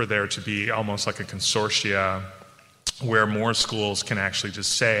love for there to be almost like a consortia where more schools can actually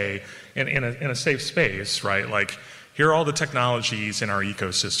just say, in a safe space, right? Like, here are all the technologies in our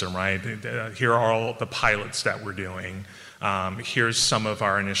ecosystem, right? Here are all the pilots that we're doing. Here's some of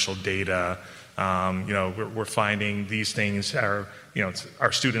our initial data. We're finding these things are,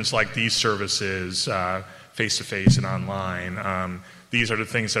 our students like these services, face-to-face and online. These are the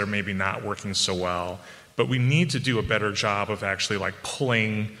things that are maybe not working so well. But we need to do a better job of actually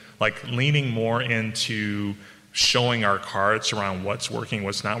leaning more into showing our cards around what's working,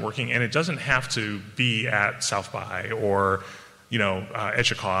 what's not working. And it doesn't have to be at South by or,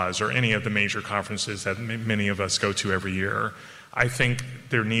 EDUCAUSE or any of the major conferences that many of us go to every year. I think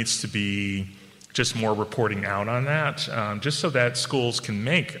there needs to be just more reporting out on that, just so that schools can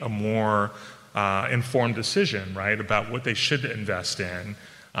make a more informed decision, right, about what they should invest in.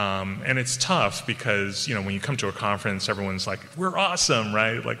 And it's tough because, when you come to a conference, everyone's like, we're awesome,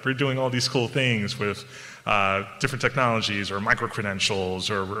 right? Like, we're doing all these cool things with different technologies or micro-credentials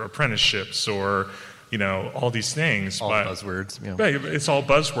or apprenticeships or, all these things. All buzzwords. Yeah. Right, it's all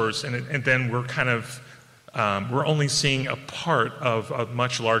buzzwords. And then we're kind of, we're only seeing a part of a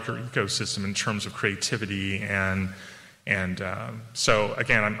much larger ecosystem in terms of creativity and so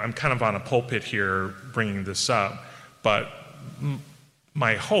again, I'm kind of on a pulpit here bringing this up, but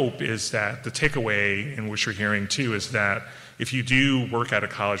my hope is that the takeaway in which you're hearing too is that if you do work at a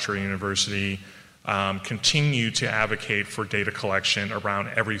college or a university, continue to advocate for data collection around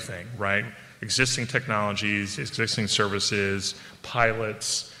everything, right? Existing technologies, existing services,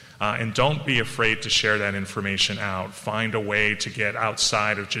 pilots, and don't be afraid to share that information out. Find a way to get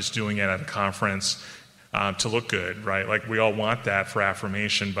outside of just doing it at a conference to look good, right? Like we all want that for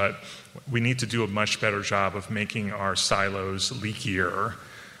affirmation, but we need to do a much better job of making our silos leakier.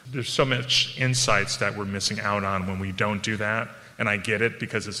 There's so much insights that we're missing out on when we don't do that, and I get it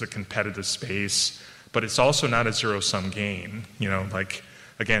because it's a competitive space, but it's also not a zero-sum game.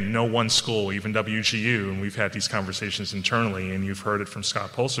 Again, no one school, even WGU, and we've had these conversations internally, and you've heard it from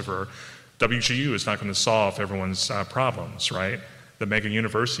Scott Pulsifer, WGU is not going to solve everyone's problems, right? The mega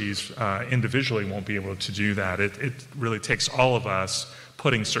universities individually won't be able to do that. It really takes all of us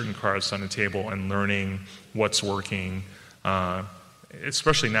putting certain cards on the table and learning what's working,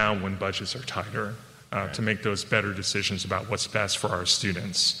 especially now when budgets are tighter, to make those better decisions about what's best for our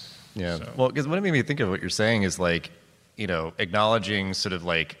students. Yeah, well, because what it made me think of what you're saying is acknowledging sort of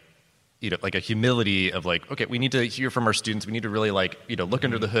like a humility of okay, we need to hear from our students. We need to really look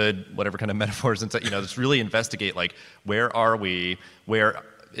under the hood, whatever kind of metaphors, and just really investigate where are we, where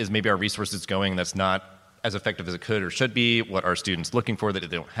is maybe our resources going that's not as effective as it could or should be, what are students looking for that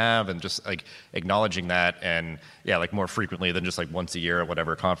they don't have, and just acknowledging that, and more frequently than just once a year at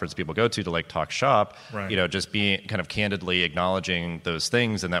whatever conference people go to talk shop, right. Just being kind of candidly acknowledging those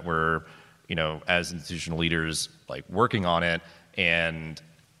things, and that we're as institutional leaders working on it. And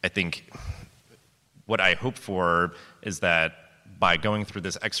I think what I hope for is that by going through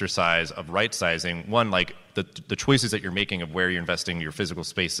this exercise of right-sizing, one, the choices that you're making of where you're investing your physical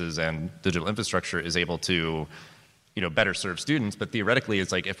spaces and digital infrastructure is able to, better serve students. But theoretically,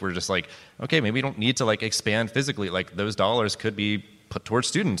 it's if we're just okay, maybe we don't need to expand physically. Those dollars could be put towards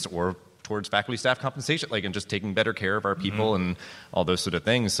students or towards faculty staff compensation, and just taking better care of our people and all those sort of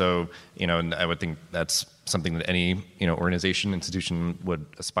things. So, and I would think that's something that any, organization, institution would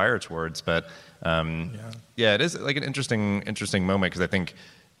aspire towards. But it is an interesting moment, because I think,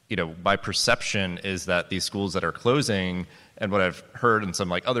 my perception is that these schools that are closing, and what I've heard in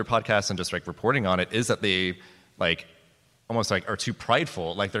some other podcasts and just reporting on it, is that they almost are too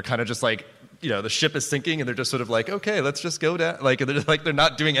prideful. They're kind of just the ship is sinking, and they're just sort of okay, let's just go down. And they're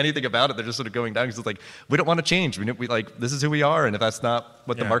not doing anything about it. They're just sort of going down because it's we don't want to change. We this is who we are, and if that's not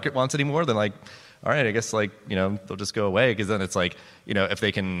what the market wants anymore, then all right, I guess they'll just go away. Because then it's if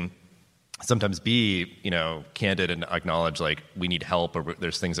they can sometimes be candid and acknowledge we need help, or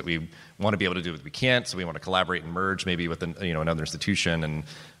there's things that we want to be able to do that we can't, so we want to collaborate and merge maybe with another institution and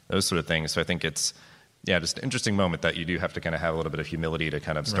those sort of things. So I think it's just an interesting moment that you do have to kind of have a little bit of humility to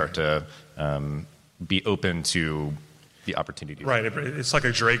kind of start to be open to the opportunities. Right. It's like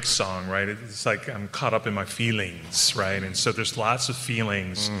a Drake song, right? It's I'm caught up in my feelings, right? And so there's lots of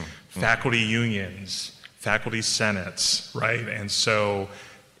feelings, faculty unions, faculty senates, right? And so,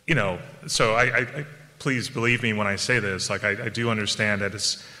 I please believe me when I say this, I do understand that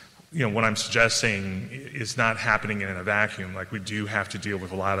it's, what I'm suggesting is not happening in a vacuum. We do have to deal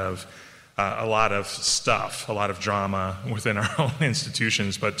with a lot of stuff, a lot of drama within our own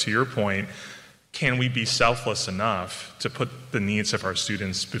institutions. But to your point, can we be selfless enough to put the needs of our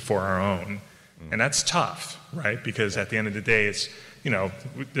students before our own? And that's tough, right? Because at the end of the day, it's,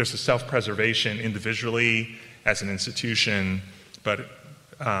 there's a self-preservation individually as an institution, but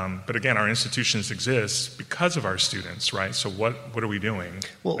again, our institutions exist because of our students, right? So what are we doing?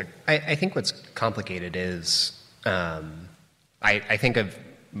 Well, I think what's complicated is, I think of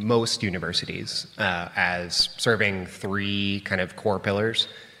most universities as serving three kind of core pillars.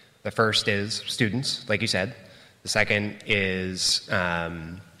 The first is students, like you said. The second is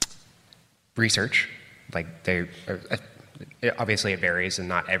research. Obviously it varies, and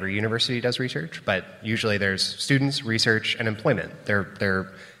not every university does research, but usually there's students, research, and employment.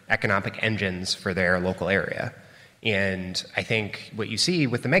 They're economic engines for their local area. And I think what you see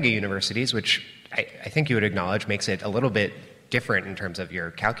with the mega universities, which I think you would acknowledge makes it a little bit different in terms of your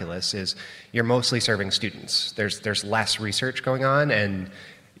calculus, is you're mostly serving students. There's less research going on, and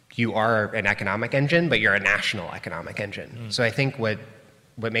you are an economic engine, but you're a national economic engine. So I think what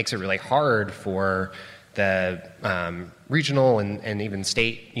makes it really hard for the regional and even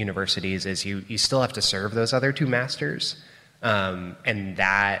state universities is you still have to serve those other two masters, and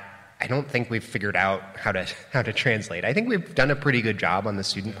that I don't think we've figured out how to translate. I think we've done a pretty good job on the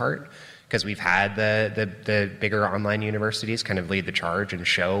student part because we've had the bigger online universities kind of lead the charge and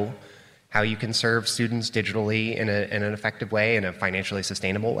show how you can serve students digitally in an effective way, in a financially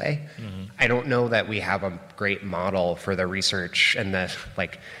sustainable way. Mm-hmm. I don't know that we have a great model for the research, and the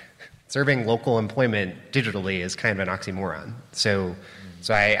serving local employment digitally is kind of an oxymoron. So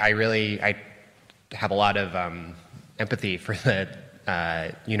I really have a lot of empathy for the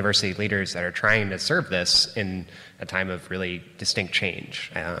university leaders that are trying to serve this in a time of really distinct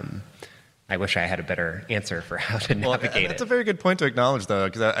change. I wish I had a better answer for how to navigate it. That's a very good point to acknowledge, though,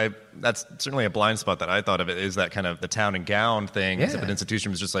 because that's certainly a blind spot that I thought of. It is that kind of the town and gown thing. Yeah. If an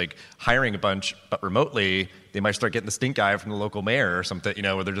institution was just like hiring a bunch, but remotely, they might start getting the stink eye from the local mayor or something,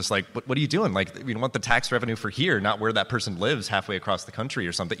 where they're just like, what are you doing? Like, we want the tax revenue for here, not where that person lives halfway across the country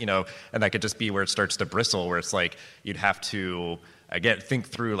or something, and that could just be where it starts to bristle, where it's like you'd have to, again, think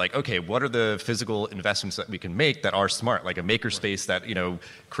through like, okay, what are the physical investments that we can make that are smart, like a makerspace that,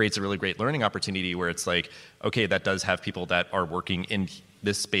 creates a really great learning opportunity where it's like, okay, that does have people that are working in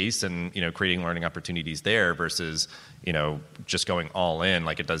this space and, creating learning opportunities there versus, just going all in.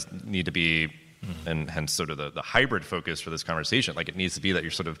 Like it does need to be, and hence sort of the hybrid focus for this conversation. Like it needs to be that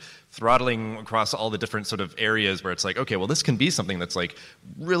you're sort of throttling across all the different sort of areas where it's like, okay, well, this can be something that's like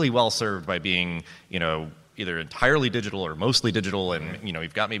really well served by being, either entirely digital or mostly digital, and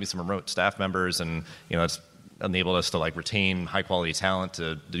you've got maybe some remote staff members, and it's enabled us to like retain high quality talent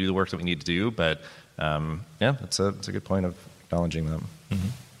to do the work that we need to do. But it's a good point of acknowledging them.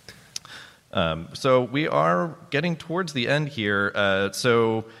 Mm-hmm. So we are getting towards the end here.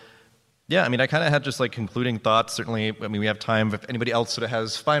 Yeah, I kind of had just like concluding thoughts. Certainly, we have time if anybody else sort of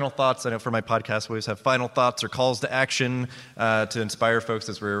has final thoughts. I know for my podcast, we always have final thoughts or calls to action to inspire folks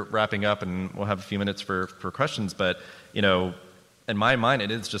as we're wrapping up, and we'll have a few minutes for questions. But, in my mind,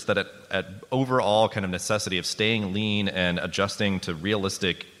 it is just that at overall kind of necessity of staying lean and adjusting to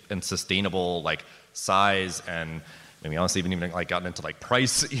realistic and sustainable like size and maybe honestly even like gotten into like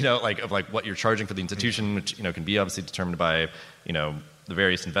price, of like what you're charging for the institution, which, can be obviously determined by, the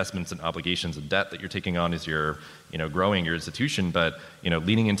various investments and obligations and debt that you're taking on as you're, growing your institution, but,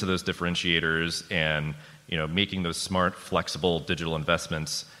 leaning into those differentiators and, making those smart, flexible digital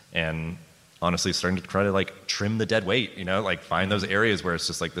investments and honestly starting to try to like trim the dead weight, like find those areas where it's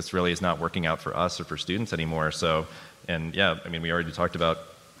just like, this really is not working out for us or for students anymore. So, and yeah, we already talked about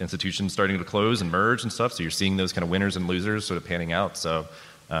institutions starting to close and merge and stuff. So you're seeing those kind of winners and losers sort of panning out. So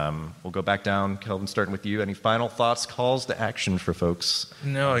we'll go back down. Kelvin, starting with you. Any final thoughts, calls to action for folks?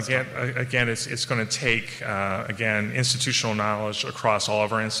 No, again, it's going to take, institutional knowledge across all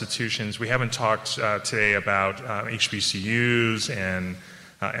of our institutions. We haven't talked today about HBCUs and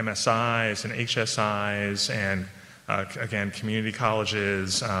MSIs and HSIs and, community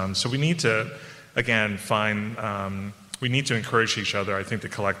colleges. So we need to, we need to encourage each other, I think, to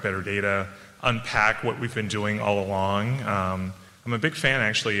collect better data, unpack what we've been doing all along. I'm a big fan,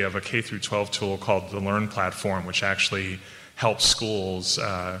 actually, of a K-12 tool called the Learn Platform, which actually helps schools,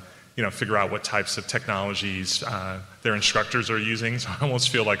 figure out what types of technologies their instructors are using. So I almost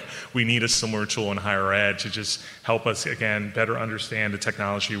feel like we need a similar tool in higher ed to just help us, again, better understand the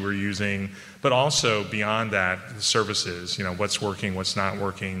technology we're using, but also beyond that, the services, what's working, what's not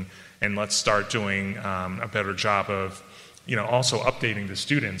working, and let's start doing a better job of, also updating the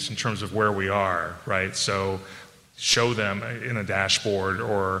students in terms of where we are, right? So show them in a dashboard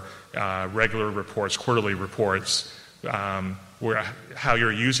or regular reports, quarterly reports, how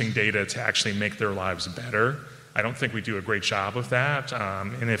you're using data to actually make their lives better. I don't think we do a great job of that,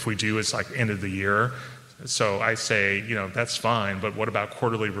 and if we do, it's like end of the year. So I say, that's fine, but what about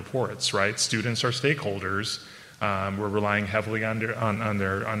quarterly reports, right? Students are stakeholders. We're relying heavily on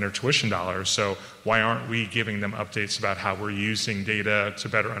their tuition dollars. So why aren't we giving them updates about how we're using data to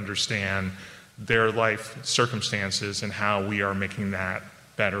better understand their life circumstances and how we are making that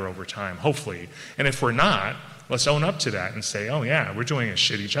better over time, hopefully. And if we're not, let's own up to that and say, oh yeah, we're doing a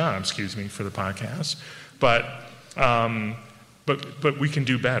shitty job, excuse me for the podcast, but we can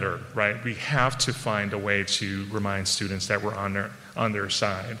do better, right? We have to find a way to remind students that we're on their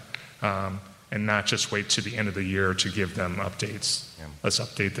side, and not just wait to the end of the year to give them updates. Yeah. Let's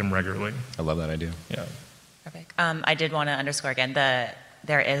update them regularly. I love that idea. Yeah. Perfect. I did want to underscore again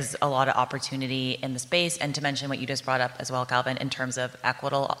there is a lot of opportunity in the space, and to mention what you just brought up as well, Calvin, in terms of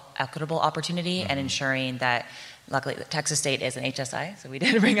equitable opportunity and ensuring that, luckily, Texas State is an HSI, so we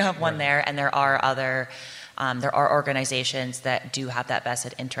did bring up one there, and there are other there are organizations that do have that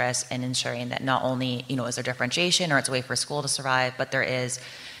vested interest in ensuring that not only, is there differentiation or it's a way for school to survive, but there is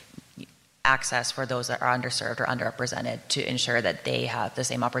access for those that are underserved or underrepresented to ensure that they have the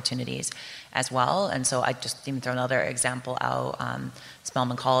same opportunities as well. And so I just even throw another example out.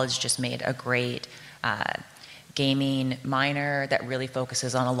 Spelman College just made a great gaming minor that really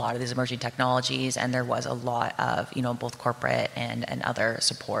focuses on a lot of these emerging technologies, and there was a lot of both corporate and other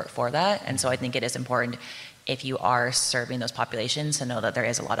support for that. And so I think it is important, if you are serving those populations, to know that there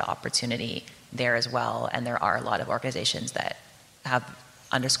is a lot of opportunity there as well, and there are a lot of organizations that have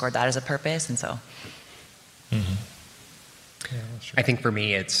underscored that as a purpose. And so I think for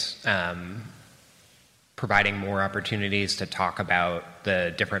me it's providing more opportunities to talk about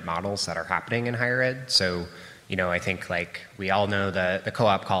the different models that are happening in higher ed. So I think like we all know the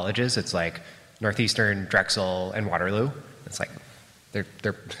co-op colleges. It's like Northeastern, Drexel, and Waterloo. It's like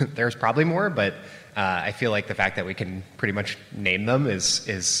there's probably more, but I feel like the fact that we can pretty much name them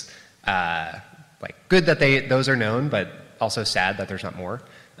is like good that those are known, but also sad that there's not more.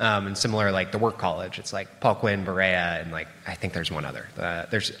 And similar, like the work college, it's like Paul Quinn, Berea, and like I think there's one other.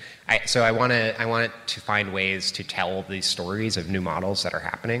 So I want to find ways to tell these stories of new models that are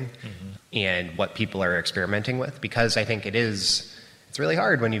happening and what people are experimenting with, because I think it's really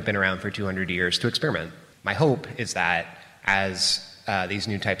hard when you've been around for 200 years to experiment. My hope is that as these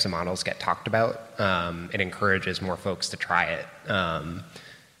new types of models get talked about, it encourages more folks to try it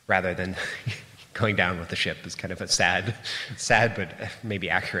rather than going down with the ship is kind of a sad but maybe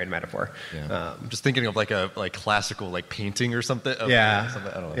accurate metaphor. Yeah. I'm just thinking of like a classical like painting or something. Something,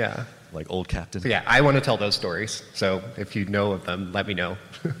 I don't know. Yeah. Like Old Captain. So yeah, I want to tell those stories. So if you know of them, let me know.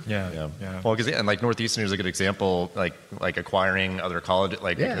 Yeah. Well, because and like Northeastern is a good example, like acquiring other colleges,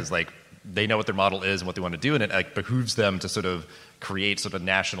 because like they know what their model is and what they want to do, and it like behooves them to sort of create sort of a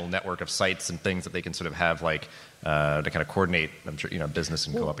national network of sites and things that they can sort of have like to kind of coordinate, I'm sure, business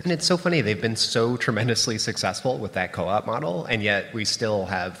and co-op. And it's so funny, they've been so tremendously successful with that co-op model, and yet we still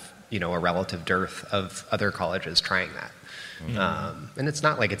have, a relative dearth of other colleges trying that. And it's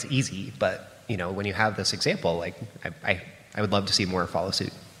not like it's easy, but, when you have this example, like I would love to see more follow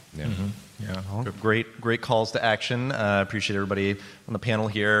suit. Yeah. Yeah. Well, great calls to action. Appreciate everybody on the panel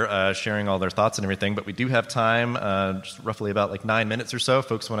here sharing all their thoughts and everything. But we do have time, just roughly about like 9 minutes or so.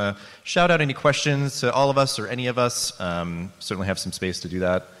 Folks want to shout out any questions to all of us or any of us. Certainly have some space to do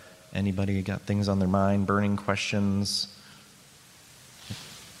that. Anybody got things on their mind, burning questions?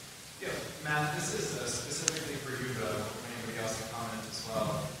 Yeah, Matt, this is specifically for you, though, and anybody else can comment as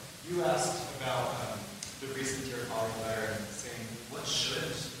well. You asked about the recent Dear Colleague letter and saying, what should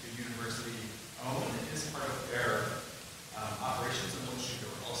the university own as part of their operations, and what should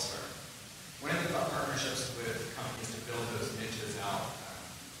go elsewhere? When I think about partnerships with companies to build those niches out,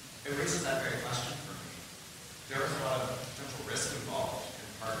 it raises that very question for me. There is a lot of potential risk involved in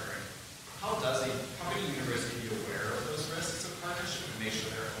partnering. How can a university be aware of those risks of partnership and make sure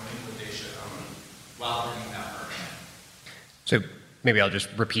they're owning what they should own while bringing that partnership? So maybe I'll just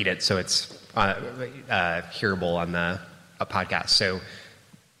repeat it so it's hearable on a podcast. So,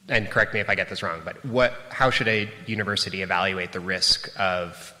 and correct me if I get this wrong, but how should a university evaluate the risk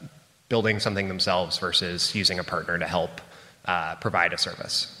of building something themselves versus using a partner to help provide a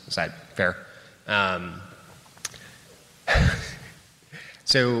service? Is that fair?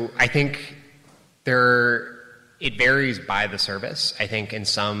 So I think it varies by the service. I think in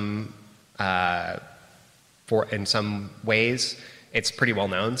some ways it's pretty well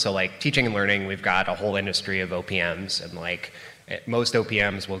known. So like teaching and learning, we've got a whole industry of OPMs, and like most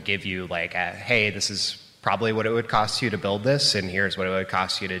OPMs will give you like hey, this is probably what it would cost you to build this, and here's what it would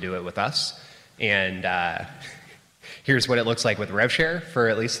cost you to do it with us, and here's what it looks like with RevShare for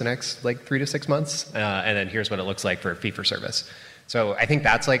at least the next like 3 to 6 months, and then here's what it looks like for fee for service. So I think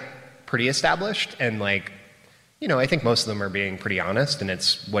that's like pretty established, and like I think most of them are being pretty honest, and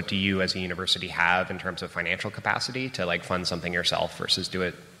it's what do you as a university have in terms of financial capacity to like fund something yourself versus do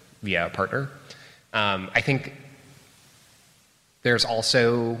it via a partner. I think there's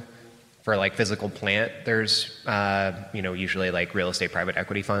also, for like physical plant, there's usually like real estate private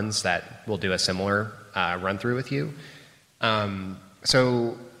equity funds that will do a similar run through with you.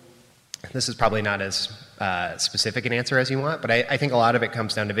 So this is probably not as specific an answer as you want, but I think a lot of it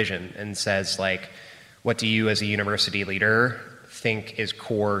comes down to vision and says like, what do you as a university leader think is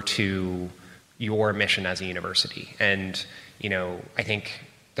core to your mission as a university? And, I think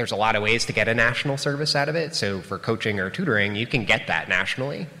there's a lot of ways to get a national service out of it. So for coaching or tutoring, you can get that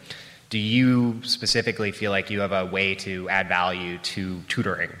nationally. Do you specifically feel like you have a way to add value to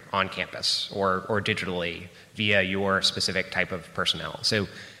tutoring on campus or digitally via your specific type of personnel? So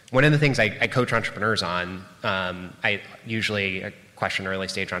one of the things I coach entrepreneurs on, I usually a question early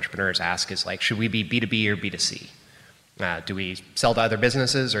stage entrepreneurs ask is like, should we be B2B or B2C? Do we sell to other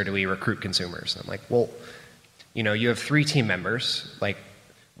businesses or do we recruit consumers? And I'm like, well, you have 3 team members. Like,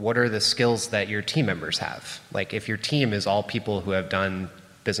 what are the skills that your team members have? Like, if your team is all people who have done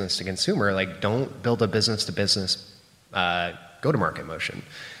business to consumer, like, don't build a business to business go-to-market motion.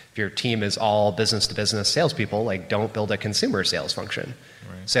 If your team is all business to business salespeople, like, don't build a consumer sales function.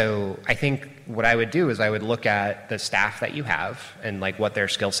 Right. So I think what I would do is I would look at the staff that you have and like what their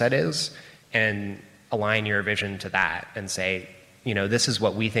skill set is and align your vision to that and say, this is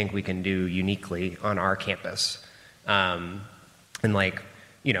what we think we can do uniquely on our campus. And like,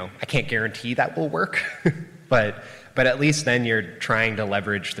 I can't guarantee that will work, but at least then you're trying to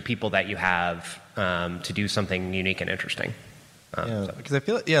leverage the people that you have to do something unique and interesting. Because I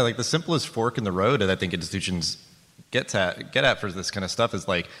feel like the simplest fork in the road that I think institutions get at for this kind of stuff is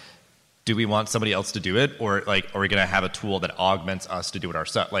like, do we want somebody else to do it, or like, are we going to have a tool that augments us to do it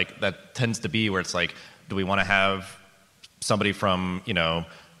ourselves? Like, that tends to be where it's like, do we want to have somebody from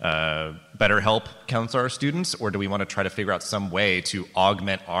BetterHelp counsel our students, or do we want to try to figure out some way to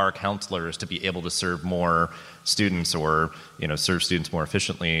augment our counselors to be able to serve more students or serve students more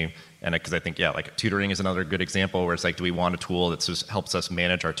efficiently? And because I think like tutoring is another good example where it's like, do we want a tool that just helps us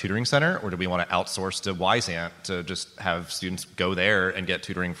manage our tutoring center, or do we want to outsource to Wisant to just have students go there and get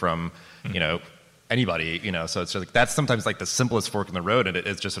tutoring from anybody? So it's just like, that's sometimes like the simplest fork in the road, and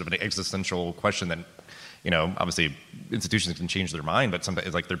it's just sort of an existential question that obviously institutions can change their mind, but sometimes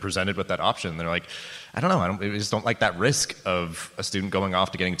it's like they're presented with that option. And they're like, I don't know, I just don't like that risk of a student going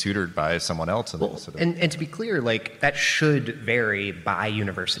off to getting tutored by someone else. And to be clear, like, that should vary by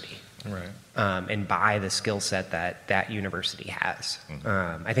university. Right. And by the skill set that university has.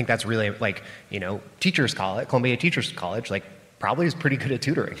 Mm-hmm. I think that's really like, Columbia Teachers College, like, probably is pretty good at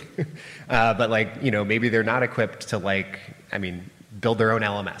tutoring. But like, maybe they're not equipped to build their own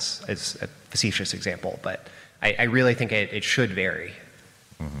LMS. It's a facetious example, but I really think it should vary.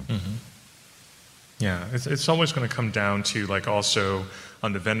 Mm-hmm. Mm-hmm. Yeah, it's always going to come down to like also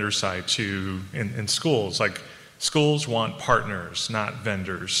on the vendor side too in schools. Like, schools want partners, not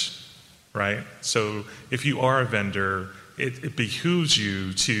vendors. Right? So if you are a vendor, it behooves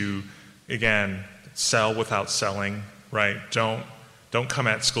you to, again, sell without selling, right? Don't come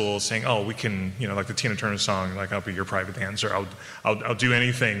at schools saying, oh, we can, like the Tina Turner song, like, I'll be your private dancer. I'll do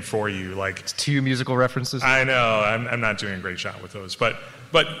anything for you. Like, it's 2 musical references. I know, I'm not doing a great job with those, but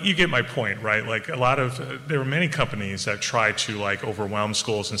you get my point, right? Like, there are many companies that try to like overwhelm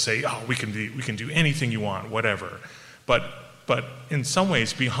schools and say, oh, we can do anything you want, whatever. But in some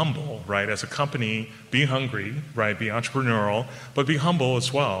ways, be humble, right? As a company, be hungry, right? Be entrepreneurial, but be humble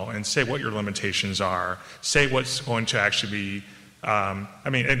as well, and say what your limitations are. Say what's going to actually be,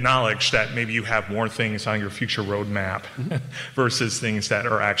 acknowledge that maybe you have more things on your future roadmap versus things that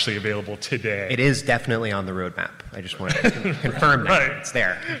are actually available today. It is definitely on the roadmap. I just want to confirm that. Right. It's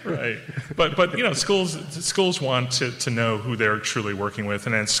there. Right. But schools want to know who they're truly working with.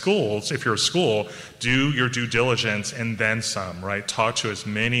 And then schools, if you're a school, do your due diligence and then some, right? Talk to as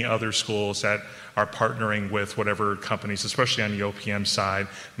many other schools that are partnering with whatever companies, especially on the OPM side.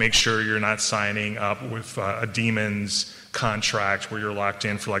 Make sure you're not signing up with a Demons contract where you're locked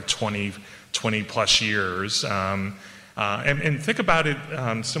in for like 20 plus years. And think about it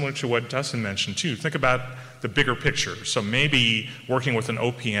similar to what Dustin mentioned too. Think about the bigger picture. So maybe working with an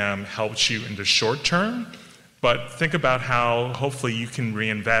OPM helps you in the short term, but think about how hopefully you can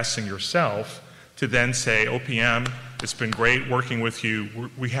reinvest in yourself to then say, OPM, it's been great working with you.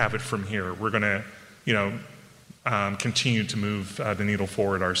 We have it from here. We're going to, continue to move the needle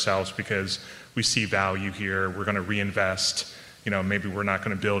forward ourselves because we see value here. We're going to reinvest. Maybe we're not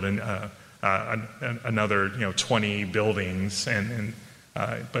going to build another 20 buildings,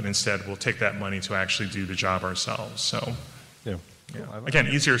 but instead we'll take that money to actually do the job ourselves. So, again,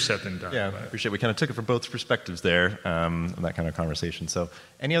 easier said than done. Yeah, I appreciate. We kind of took it from both perspectives there on that kind of conversation. So,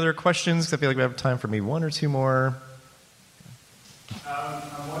 any other questions? I feel like we have time for maybe 1 or 2 more.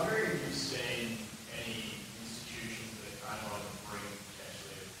 I'm wondering if you've seen any institutions that kind of on the brink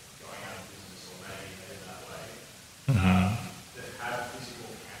potentially of going out of business or maybe headed that way, that have physical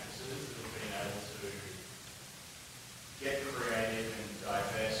campuses that have been able to get creative and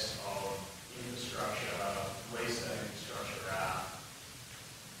divest of infrastructure, lease that infrastructure out.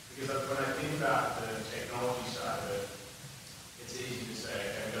 Because when I think about the technology side of it, it's easy to say,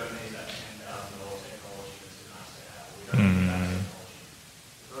 okay, we don't need that $10,000 technology that's nice to have. We don't need that technology.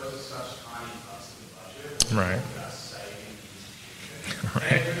 Those are such tiny cuts in the budget. Right. About saving the institution.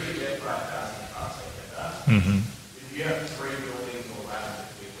 And if you get 5,000 cuts, I get that. Mm-hmm. If you have 3 buildings or labs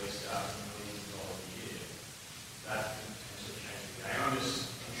that we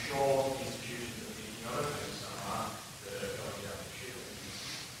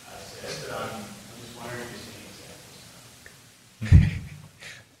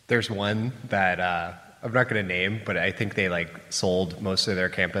There's one that I'm not going to name, but I think they like sold most of their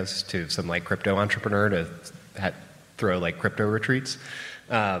campus to some like crypto entrepreneur to throw like crypto retreats.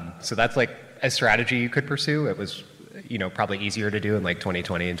 So that's like a strategy you could pursue. It was, probably easier to do in like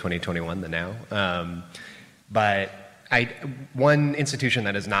 2020 and 2021 than now. But one institution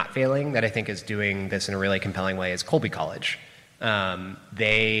that is not failing that I think is doing this in a really compelling way is Colby College. They're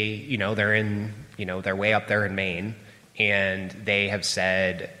in, they're way up there in Maine, and they have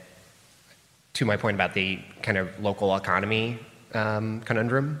said, to my point about the kind of local economy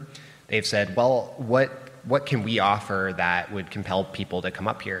conundrum, they've said, well, what can we offer that would compel people to come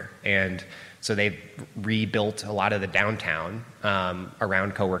up here? And so they've rebuilt a lot of the downtown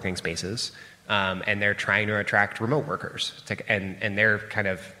around co-working spaces, and they're trying to attract remote workers. And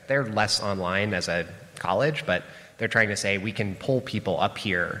they're less online as a college, but they're trying to say we can pull people up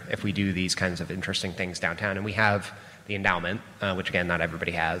here if we do these kinds of interesting things downtown. And we have the endowment, which again, not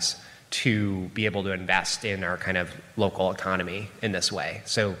everybody has, to be able to invest in our kind of local economy in this way.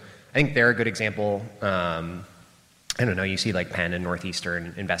 So I think they're a good example. I don't know, you see like Penn and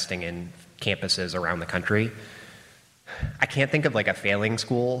Northeastern investing in campuses around the country. I can't think of like a failing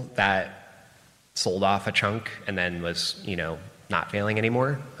school that sold off a chunk and then was, not failing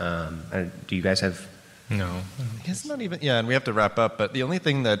anymore. Do you guys have? No. It's not even, and we have to wrap up, but the only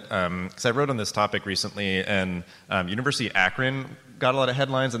thing that, because I wrote on this topic recently, and University of Akron got a lot of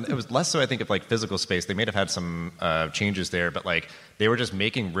headlines, and it was less so, I think, of like physical space. They may have had some changes there, but like they were just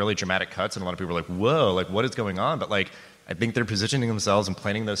making really dramatic cuts, and a lot of people were like, whoa, like what is going on? But like, I think they're positioning themselves and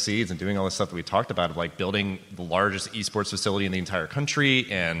planting those seeds and doing all this stuff that we talked about of like building the largest esports facility in the entire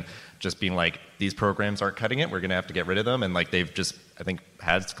country and just being like, these programs aren't cutting it, we're going to have to get rid of them. And like they've just, I think,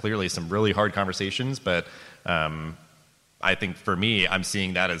 had clearly some really hard conversations, but I think for me, I'm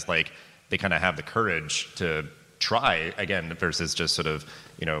seeing that as like they kind of have the courage to try again versus just sort of,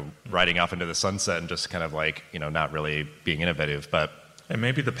 riding off into the sunset and just kind of like, not really being innovative. But and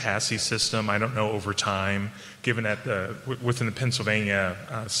maybe the PASSY system, I don't know, over time, given that within the Pennsylvania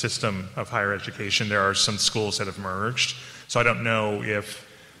system of higher education, there are some schools that have merged. So I don't know if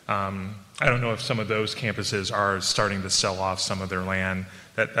some of those campuses are starting to sell off some of their land.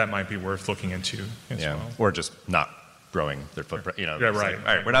 That might be worth looking into as well. Or just not growing their footprint. Yeah, right. All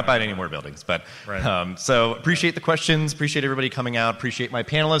right, we're not buying any more buildings. But right. So appreciate the questions. Appreciate everybody coming out. Appreciate my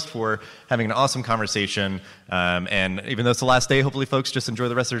panelists for having an awesome conversation. And even though it's the last day, hopefully folks just enjoy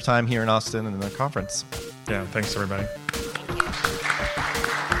the rest of their time here in Austin and the conference. Yeah, thanks everybody.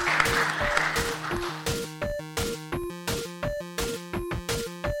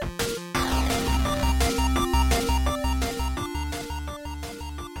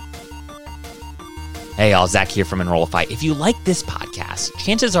 Hey, all, Zach here from Enrollify. If you like this podcast,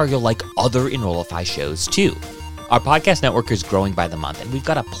 chances are you'll like other Enrollify shows too. Our podcast network is growing by the month, and we've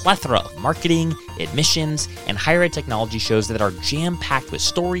got a plethora of marketing, admissions, and higher ed technology shows that are jam-packed with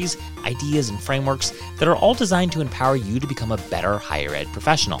stories, ideas, and frameworks that are all designed to empower you to become a better higher ed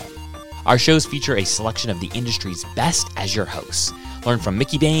professional. Our shows feature a selection of the industry's best as your hosts. Learn from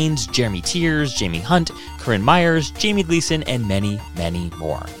Mickey Baines, Jeremy Tiers, Jamie Hunt, Corinne Myers, Jamie Gleason, and many, many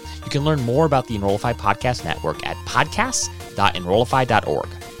more. You can learn more about the Enrollify Podcast Network at podcasts.enrollify.org.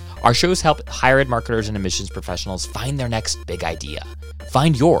 Our shows help higher ed marketers and admissions professionals find their next big idea.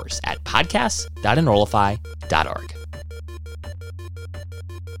 Find yours at podcasts.enrollify.org.